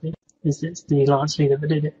Titan. It's the Alliance leader that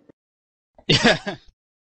did it. Yeah.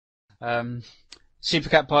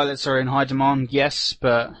 Supercat pilots are in high demand, yes,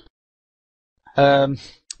 but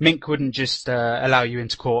Mink wouldn't just allow you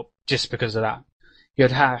into Corp just because of that.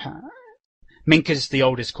 Mink is the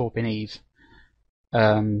oldest Corp in EVE.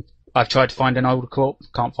 I've tried to find an old Corp,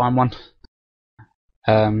 can't find one.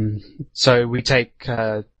 So we take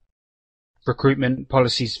recruitment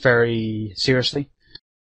policies very seriously.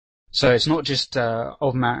 So it's not just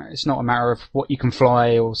it's not a matter of what you can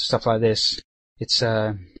fly or stuff like this. It's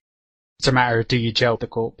a matter of do you gel the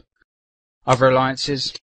Corp. Other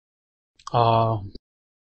alliances are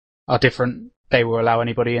different. They will allow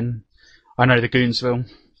anybody in. I know the Goons will.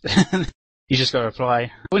 You just got to apply.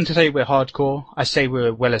 I wouldn't say we're hardcore. I say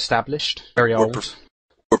we're well established, very old.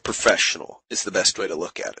 We're professional is the best way to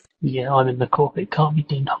look at it. Yeah, I'm in the Corp. It can't be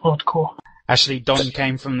deemed hardcore. Actually, Don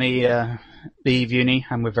came from the E-UNI,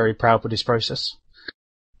 and we're very proud with his progress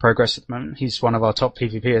at the moment. He's one of our top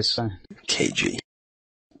PvPers. So. KG.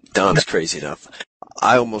 Don's crazy enough.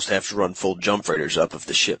 I almost have to run full jump raiders up of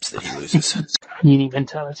the ships that he loses. Uni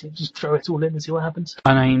mentality. Just throw it all in and see what happens.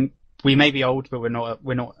 I mean, we may be old, but we're not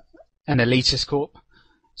an elitist Corp.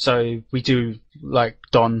 So we do, like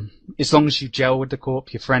Don, as long as you gel with the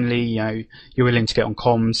Corp, you're friendly, you're willing to get on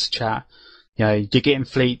comms, chat, you get in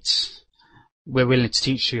fleets, we're willing to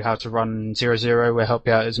teach you how to run 0-0, we'll help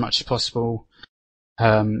you out as much as possible.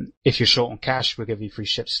 If you're short on cash, we'll give you free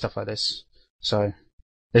ships, stuff like this. So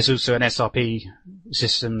there's also an SRP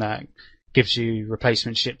system that gives you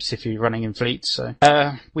replacement ships if you're running in fleets. So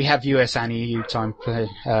we have US and EU time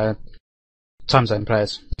zone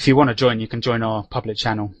players. If you want to join, you can join our public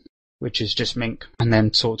channel, which is just Mink, and then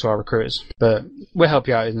talk to our recruiters. But we'll help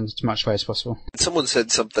you out in as much way as possible. Someone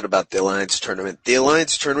said something about the Alliance tournament. The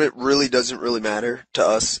Alliance tournament really doesn't really matter to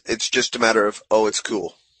us. It's just a matter of, it's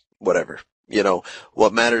cool. Whatever.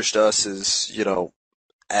 What matters to us is,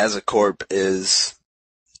 as a Corp is,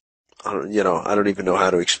 I don't even know how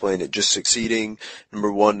to explain it. Just succeeding,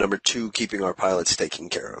 number one. Number two, keeping our pilots taken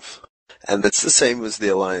care of. And that's the same as the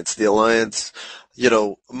Alliance. The Alliance,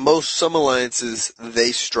 some alliances,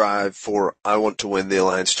 they strive for, I want to win the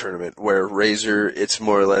Alliance tournament, where Razor, it's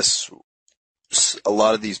more or less, a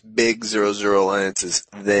lot of these big 0-0 alliances,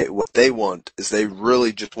 what they want is they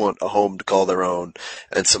really just want a home to call their own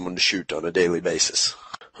and someone to shoot on a daily basis.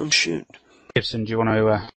 Shoot. Gibson, do you want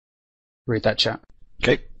to read that chat?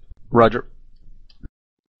 Okay. Roger.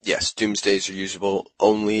 Yes, Doomsdays are usable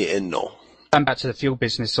only in null. Going back to the fuel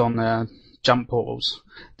business on jump portals,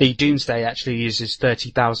 the Doomsday actually uses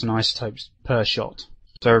 30,000 isotopes per shot.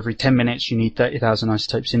 So every 10 minutes you need 30,000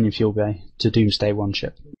 isotopes in your fuel bay to Doomsday one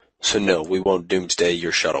ship. So no, we won't Doomsday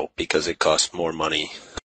your shuttle because it costs more money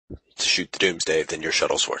to shoot the Doomsday than your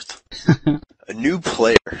shuttle's worth. A new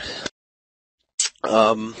player.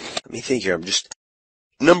 Let me think here.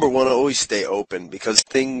 Number one, always stay open because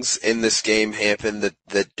things in this game happen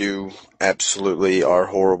that do absolutely are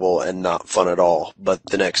horrible and not fun at all. But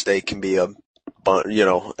the next day can be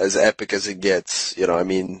as epic as it gets.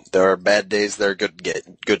 There are bad days, there are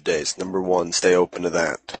good days. Number one, stay open to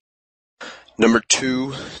that. Number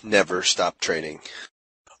two, never stop training.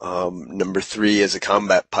 Number three, as a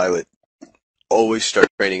combat pilot, always start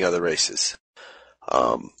training other races.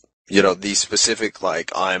 These specific,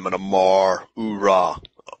 like, I'm an Amar, hoorah.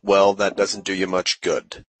 Well, that doesn't do you much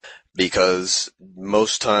good. Because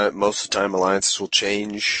most of the time alliances will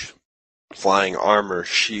change flying armor,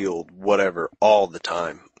 shield, whatever, all the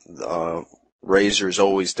time. Razor is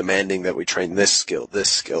always demanding that we train this skill, this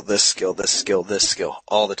skill, this skill, this skill, this skill,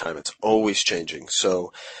 all the time. It's always changing.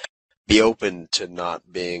 So be open to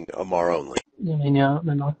not being Amar only. Then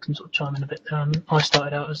I can sort of chime in a bit there. I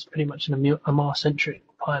started out as pretty much an Amar-centric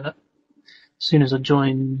pilot. As soon as I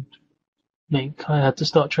joined Mink, I had to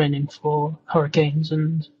start training for Hurricanes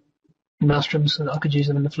and maelstroms so that I could use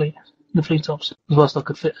them in the fleet ops. Whilst I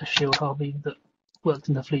could fit a shield Harvey that worked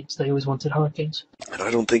in the fleets, they always wanted hurricanes. And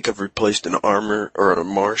I don't think I've replaced an armor or a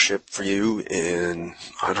Mar ship for you in,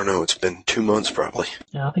 I don't know, it's been 2 months probably.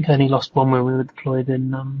 Yeah, I think I only lost one where we were deployed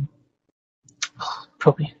in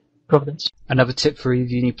probably Providence. Another tip for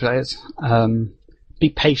E-UNI players, be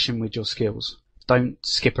patient with your skills. Don't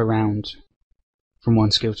skip around from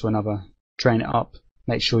one skill to another. Train it up.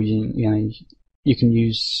 Make sure you can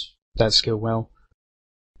use that skill well,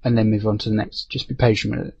 and then move on to the next. Just be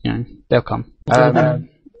patient with it. They'll come.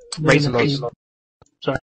 Razor lost.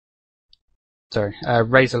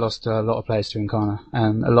 Razor lost a lot of players to Incarna,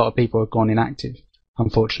 and a lot of people have gone inactive,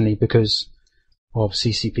 unfortunately, because of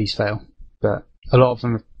CCP's fail. But a lot of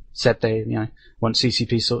them have said they, once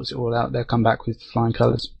CCP sorts it all out, they'll come back with flying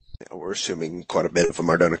colours. Yeah, we're assuming quite a bit of them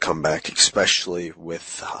are going to come back, especially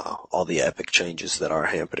with all the epic changes that are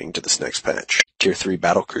happening to this next patch. Tier 3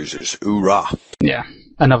 battlecruisers, oorah! Yeah,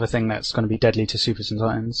 another thing that's going to be deadly to Supers and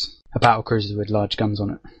Titans, a battlecruiser with large guns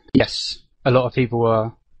on it. Yes, a lot of people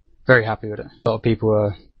are very happy with it. A lot of people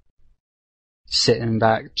are sitting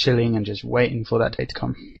back, chilling, and just waiting for that day to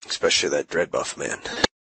come. Especially that dread buff, man.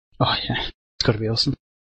 Oh yeah, it's got to be awesome.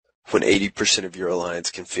 When 80% of your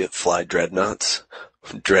alliance can fly dreadnoughts,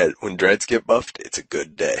 when dreads get buffed, it's a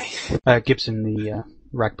good day. Gibson, the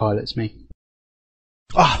rag pilot's me.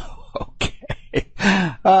 Oh, okay.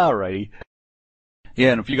 Alrighty.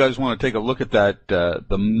 Yeah, and if you guys want to take a look at that,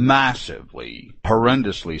 the massively,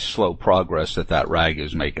 horrendously slow progress that rag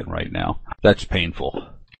is making right now, that's painful.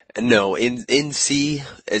 No, NC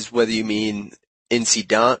is whether you mean NC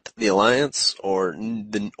Dot, the Alliance, or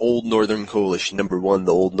the old Northern Coalition. Number one,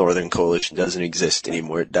 the old Northern Coalition doesn't exist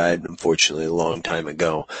anymore. It died, unfortunately, a long time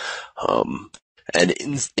ago. And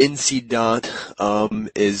NC Dot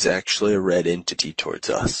is actually a red entity towards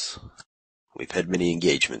us. We've had many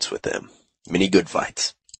engagements with them. Many good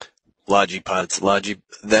fights. Logi pods.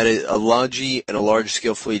 That is, a Logi and a large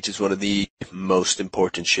scale fleet is one of the most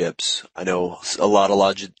important ships. I know a lot of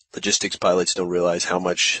logistics pilots don't realize how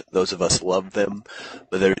much those of us love them,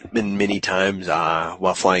 but there have been many times,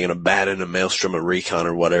 while flying in a Baton, a Maelstrom, a Recon,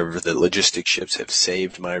 or whatever, that logistics ships have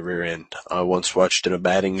saved my rear end. I once watched an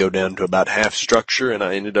Abaddon go down to about half structure, and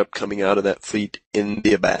I ended up coming out of that fleet in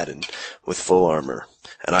the Abaddon with full armor.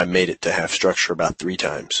 And I made it to half structure about 3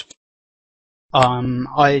 times. I'm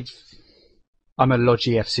a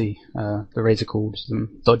Logi FC, the Razor calls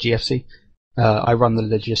them Logi FC. I run the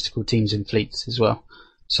logistical teams in fleets as well.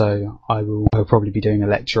 So I'll probably be doing a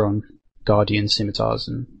lecture on Guardian scimitars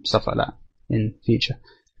and stuff like that in future.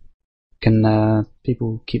 Can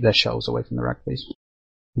people keep their shuttles away from the rag, please?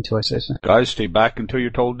 Until I say so. Guys, stay back until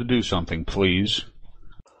you're told to do something, please.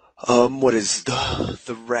 What is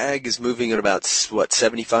the rag is moving at about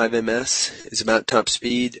 75 ms is about top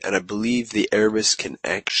speed, and I believe the Airbus can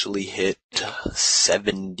actually hit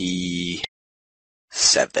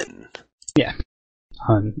 77. Yeah,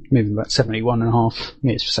 I'm moving about 71.5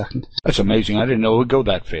 meters per second. That's amazing. I didn't know it would go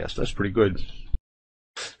that fast. That's pretty good.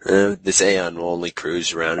 This Aeon will only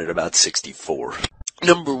cruise around at about 64.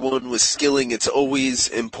 Number one with skilling, it's always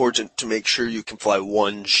important to make sure you can fly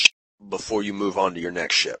one ship before you move on to your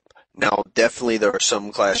next ship. Now, definitely there are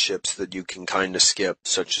some class ships that you can kind of skip,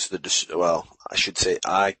 such as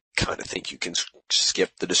I kind of think you can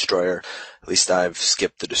skip the Destroyer. At least I've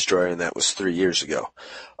skipped the Destroyer, and that was 3 years ago.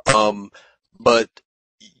 But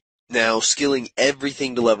now, skilling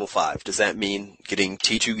everything to level 5, does that mean getting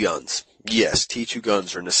T2 guns? Yes, T2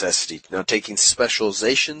 guns are a necessity. Now, taking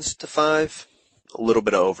specializations to 5, a little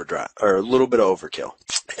bit of overdrive, or a little bit of overkill.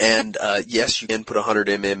 And, yes, you can put 100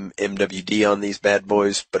 MWD on these bad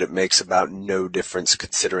boys, but it makes about no difference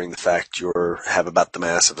considering the fact you have about the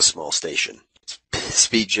mass of a small station.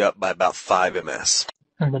 Speeds you up by about 5 ms.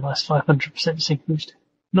 And a nice 500% sync boost.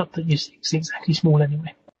 Not that you think's exactly small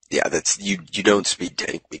anyway. Yeah, that's, you don't speed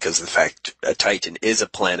tank because of the fact a Titan is a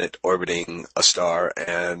planet orbiting a star,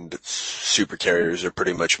 and supercarriers are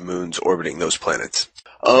pretty much moons orbiting those planets.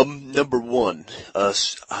 Number one, I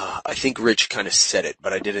think Rich kind of said it,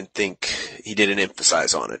 but he didn't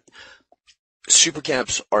emphasize on it.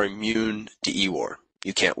 Supercaps are immune to E-War.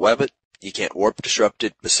 You can't web it, you can't warp disrupt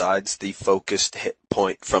it besides the focused hit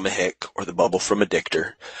point from a Hick or the bubble from a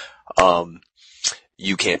Dictor.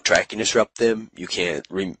 You can't tracking disrupt them, you can't,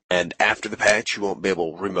 and after the patch you won't be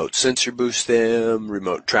able to remote sensor boost them,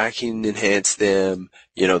 remote tracking enhance them.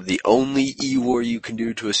 The only E-War you can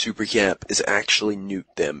do to a supercap is actually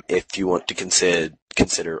nuke them if you want to consider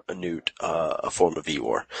a nuke a form of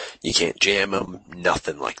E-War. You can't jam them,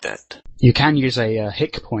 nothing like that. You can use a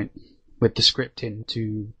Hick point with the script in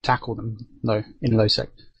to tackle them, though, in low sec.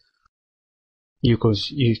 You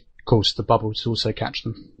cause course, the bubbles also catch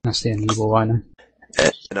them. That's the only rule I know.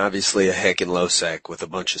 And obviously a heck in Losac with a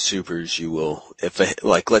bunch of supers, you will,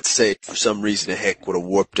 let's say for some reason a heck would have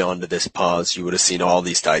warped onto this pause, you would have seen all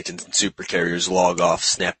these Titans and Supercarriers log off,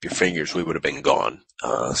 snap your fingers, we would have been gone.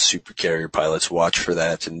 Supercarrier pilots watch for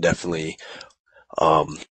that and definitely,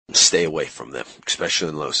 stay away from them, especially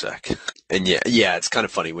in Losac. And yeah, it's kind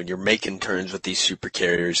of funny when you're making turns with these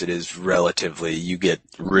Supercarriers, it is relatively, you get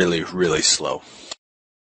really, really slow.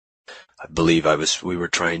 I believe we were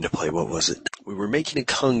trying to play, what was it? We were making a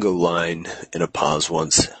Congo line in a pause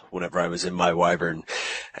once, whenever I was in my Wyvern,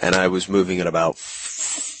 and I was moving at about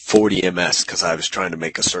 40 ms because I was trying to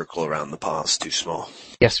make a circle around the pause, too small.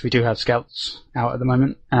 Yes, we do have scouts out at the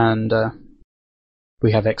moment, and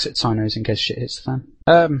we have exit sinos in case shit hits the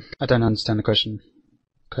fan. I don't understand the question.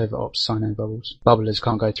 Covert ops, sino bubbles. Bubblers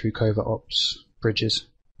can't go through covert ops bridges.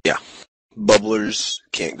 Yeah. Bubblers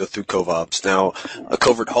can't go through cov-ops. Now, a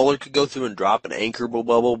covert hauler could go through and drop an anchorable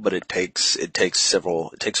bubble, but it takes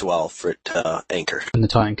a while for it to anchor. And the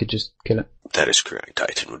Titan could just kill it. That is correct.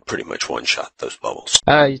 Titan would pretty much one-shot those bubbles.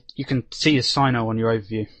 You can see a sino on your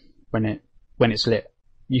overview when it's lit.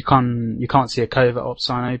 You can't see a covert ops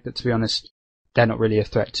sino, but to be honest, they're not really a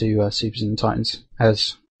threat to supers and Titans,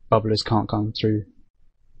 as bubblers can't come through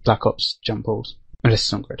Black Ops jump balls. Unless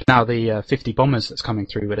it's on grid. Now the 50 bombers that's coming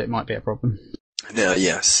through with it might be a problem. Now,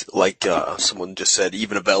 yes, like someone just said,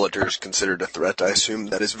 even a Bellator is considered a threat. I assume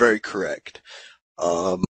that is very correct.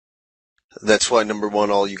 That's why, number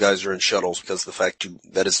one, all you guys are in shuttles, because the fact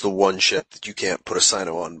that is the one ship that you can't put a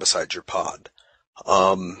sino on besides your pod.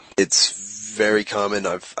 It's very common.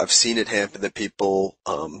 I've seen it happen that people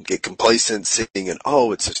get complacent, seeing an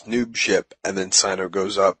it's this noob ship, and then sino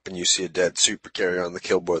goes up and you see a dead supercarrier on the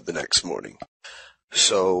kill board the next morning.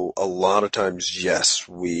 So a lot of times, yes,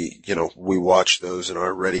 we watch those and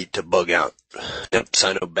are ready to bug out. Yep,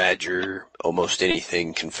 Sino Badger, almost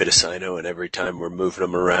anything can fit a Sino, and every time we're moving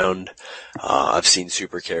them around, I've seen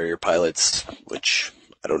supercarrier pilots, which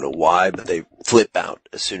I don't know why, but they flip out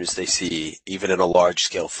as soon as they see, even in a large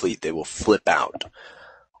scale fleet, they will flip out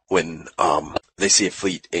when they see a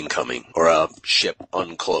fleet incoming or a ship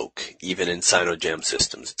uncloak, even in Sino Gem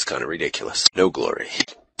systems. It's kind of ridiculous. No glory.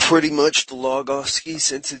 Pretty much the log-off ski,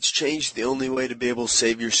 since it's changed, the only way to be able to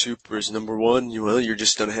save your super is, number one, you're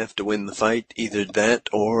just going to have to win the fight. Either that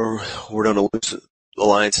or we're going to lose,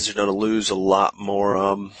 alliances are going to lose a lot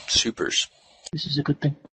more supers. This is a good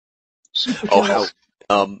thing. Well,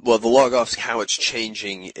 the log-offs, how it's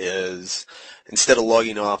changing is, instead of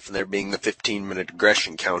logging off and there being the 15-minute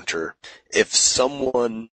aggression counter, if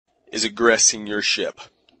someone is aggressing your ship,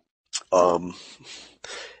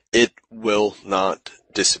 it will not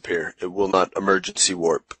disappear. It will not emergency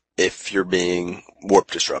warp if you're being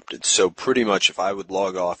warp disrupted. So pretty much if I would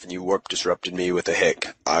log off and you warp disrupted me with a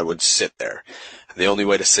hick, I would sit there. The only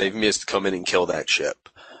way to save me is to come in and kill that ship.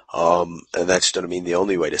 And that's going to mean the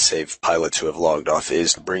only way to save pilots who have logged off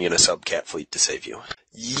is to bring in a subcat fleet to save you.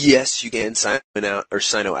 Yes, you can sino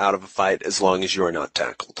out of a fight as long as you are not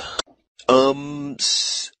tackled.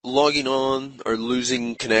 Logging on or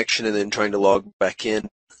losing connection and then trying to log back in,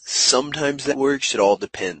 sometimes that works. It all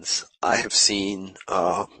depends. I have seen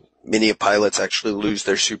many pilots actually lose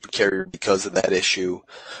their supercarrier because of that issue.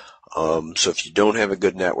 So if you don't have a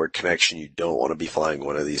good network connection, you don't want to be flying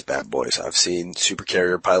one of these bad boys. I've seen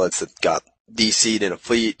supercarrier pilots that got DC'd in a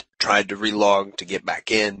fleet, tried to relog to get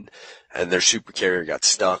back in, and their supercarrier got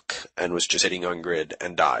stuck and was just sitting on grid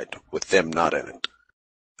and died with them not in it.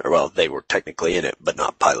 Or well, they were technically in it, but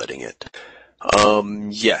not piloting it.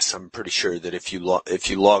 Yes, I'm pretty sure that if you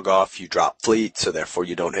log off, you drop fleet, so therefore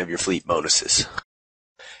you don't have your fleet bonuses.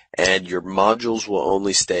 And your modules will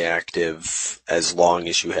only stay active as long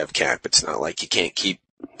as you have cap. It's not like you can't keep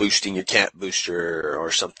boosting your cap booster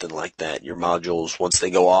or something like that. Your modules, once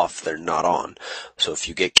they go off, they're not on. So if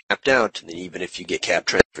you get capped out, and then even if you get cap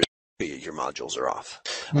transferred, your modules are off.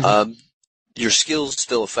 Mm-hmm. Your skills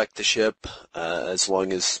still affect the ship, as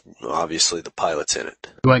long as, obviously, the pilot's in it.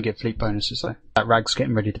 You won't get fleet bonuses, though. That rag's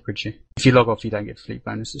getting ready to bridge you. If you log off, you don't get fleet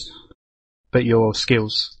bonuses. But your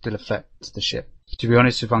skills still affect the ship. To be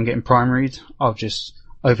honest, if I'm getting primaried, I'll just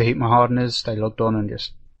overheat my hardeners, stay logged on, and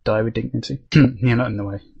just die with dignity. You're not in the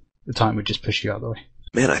way. The Titan would just push you out of the way.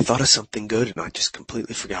 Man, I thought of something good, and I just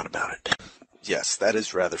completely forgot about it. Yes, that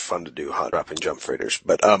is rather fun to do, hot dropping jump freighters.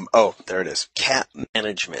 But, there it is. Cap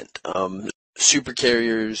management.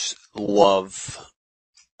 Supercarriers love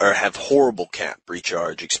or have horrible cap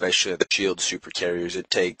recharge, especially the shield supercarriers.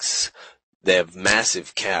 They have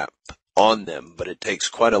massive cap on them, but it takes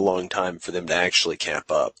quite a long time for them to actually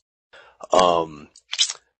cap up.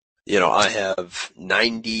 I have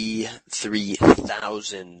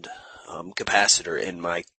 93,000 capacitor in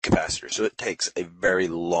my capacitor, so it takes a very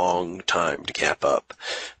long time to cap up.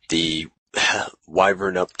 The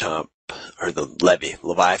Wyvern up top, or the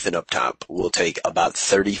Leviathan up top, will take about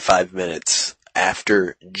 35 minutes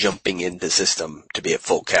after jumping into system to be at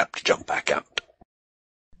full cap to jump back out.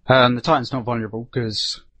 The Titan's not vulnerable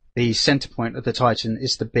because the center point of the Titan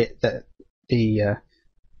is the bit that the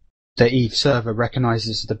Eve server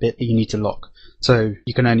recognizes the bit that you need to lock. So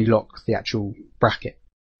you can only lock the actual bracket,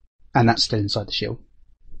 and that's still inside the shield.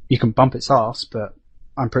 You can bump its arse, but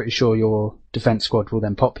I'm pretty sure your defense squad will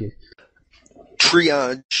then pop you.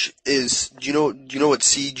 Triage is, do you know what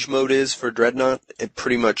siege mode is for Dreadnought?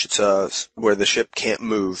 It's where the ship can't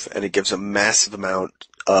move, and it gives a massive amount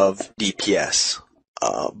of DPS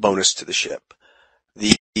bonus to the ship.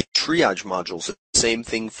 The triage module's the same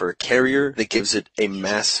thing for a carrier that gives it a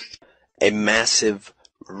massive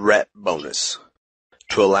rep bonus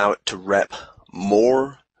to allow it to rep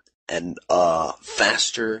more and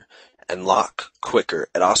faster and lock quicker.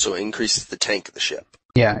 It also increases the tank of the ship.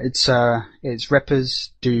 Yeah, its reppers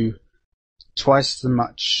do twice as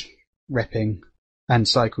much repping and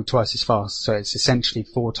cycle twice as fast, so it's essentially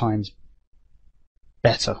 4 times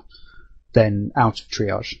better than out of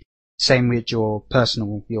triage. Same with your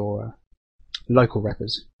local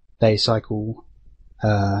reppers. They cycle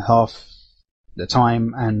half the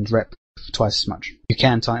time and rep twice as much. You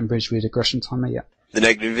can Titan Bridge with aggression timer, yeah. The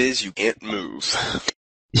negative is you can't move.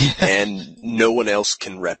 Yeah. And no one else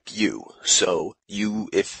can rep you. So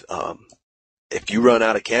if you run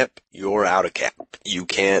out of cap, you're out of cap. You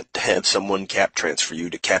can't have someone cap transfer you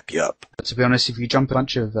to cap you up. But to be honest, if you jump a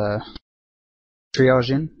bunch of triage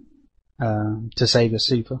in to save your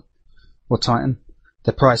super or Titan,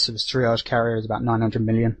 the price of a triage carrier is about 900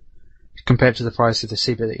 million. Compared to the price of the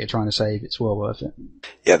super that you're trying to save, it's well worth it.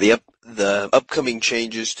 Yeah, the upcoming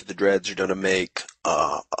changes to the dreads are going to make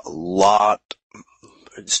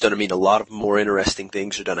it's going to mean a lot of more interesting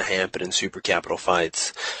things are going to happen in super capital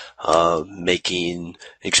fights, making,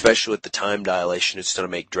 especially with the time dilation, it's going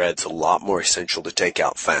to make dreads a lot more essential to take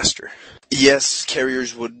out faster. Yes,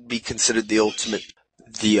 carriers would be considered the ultimate,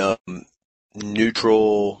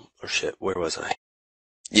 where was I?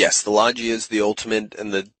 Yes, the Logia is the ultimate,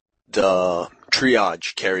 and the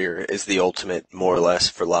triage carrier is the ultimate, more or less,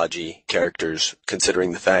 for Logi characters,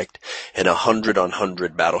 considering the fact in a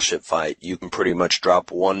 100-on-100 battleship fight, you can pretty much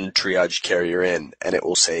drop one triage carrier in, and it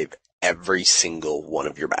will save every single one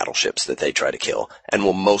of your battleships that they try to kill, and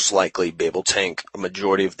will most likely be able to tank a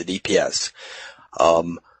majority of the DPS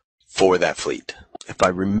for that fleet. If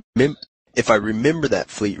I remember that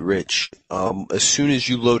fleet, Rich, as soon as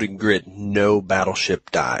you loaded grid, no battleship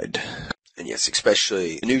died. And yes,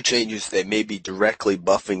 especially the new changes, they may be directly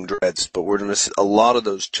buffing dreads, but we're going to see a lot of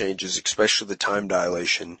those changes, especially the time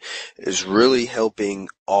dilation, is really helping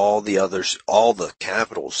all the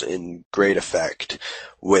capitals in great effect.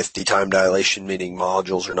 With the time dilation, meaning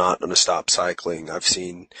modules are not going to stop cycling. I've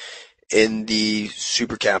seen in the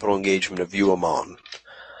super capital engagement of UAMON,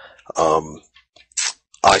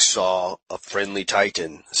 I saw a friendly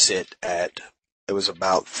Titan sit at, it was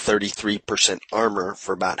about 33% armor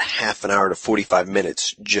for about half an hour to 45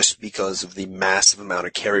 minutes just because of the massive amount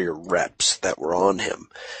of carrier reps that were on him.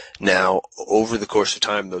 Now, over the course of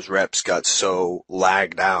time, those reps got so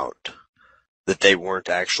lagged out that they weren't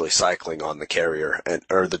actually cycling on the carrier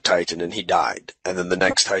or the Titan, and he died. And then the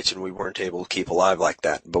next Titan we weren't able to keep alive like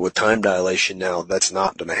that. But with time dilation now, that's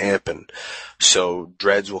not going to happen. So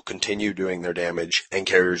dreads will continue doing their damage, and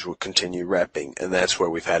carriers will continue repping, and that's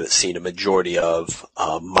where we've had it seen a majority of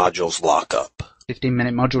modules lock up.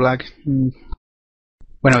 15-minute module lag.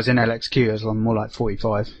 When I was in LXQ, it was more like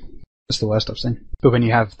 45. That's the worst I've seen. But when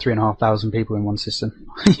you have 3,500 people in one system,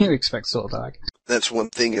 you expect sort of lag. That's one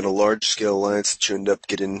thing in a large-scale alliance that you end up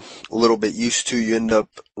getting a little bit used to. You end up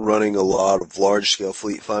running a lot of large-scale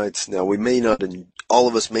fleet fights. Now, all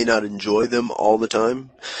of us may not enjoy them all the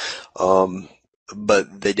time,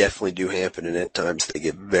 but they definitely do happen, and at times they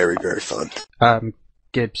get very, very fun.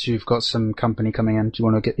 Gibbs, you've got some company coming in. Do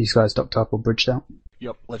you want to get these guys docked up or bridged out?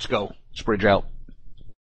 Yep, let's go. Let's bridge out.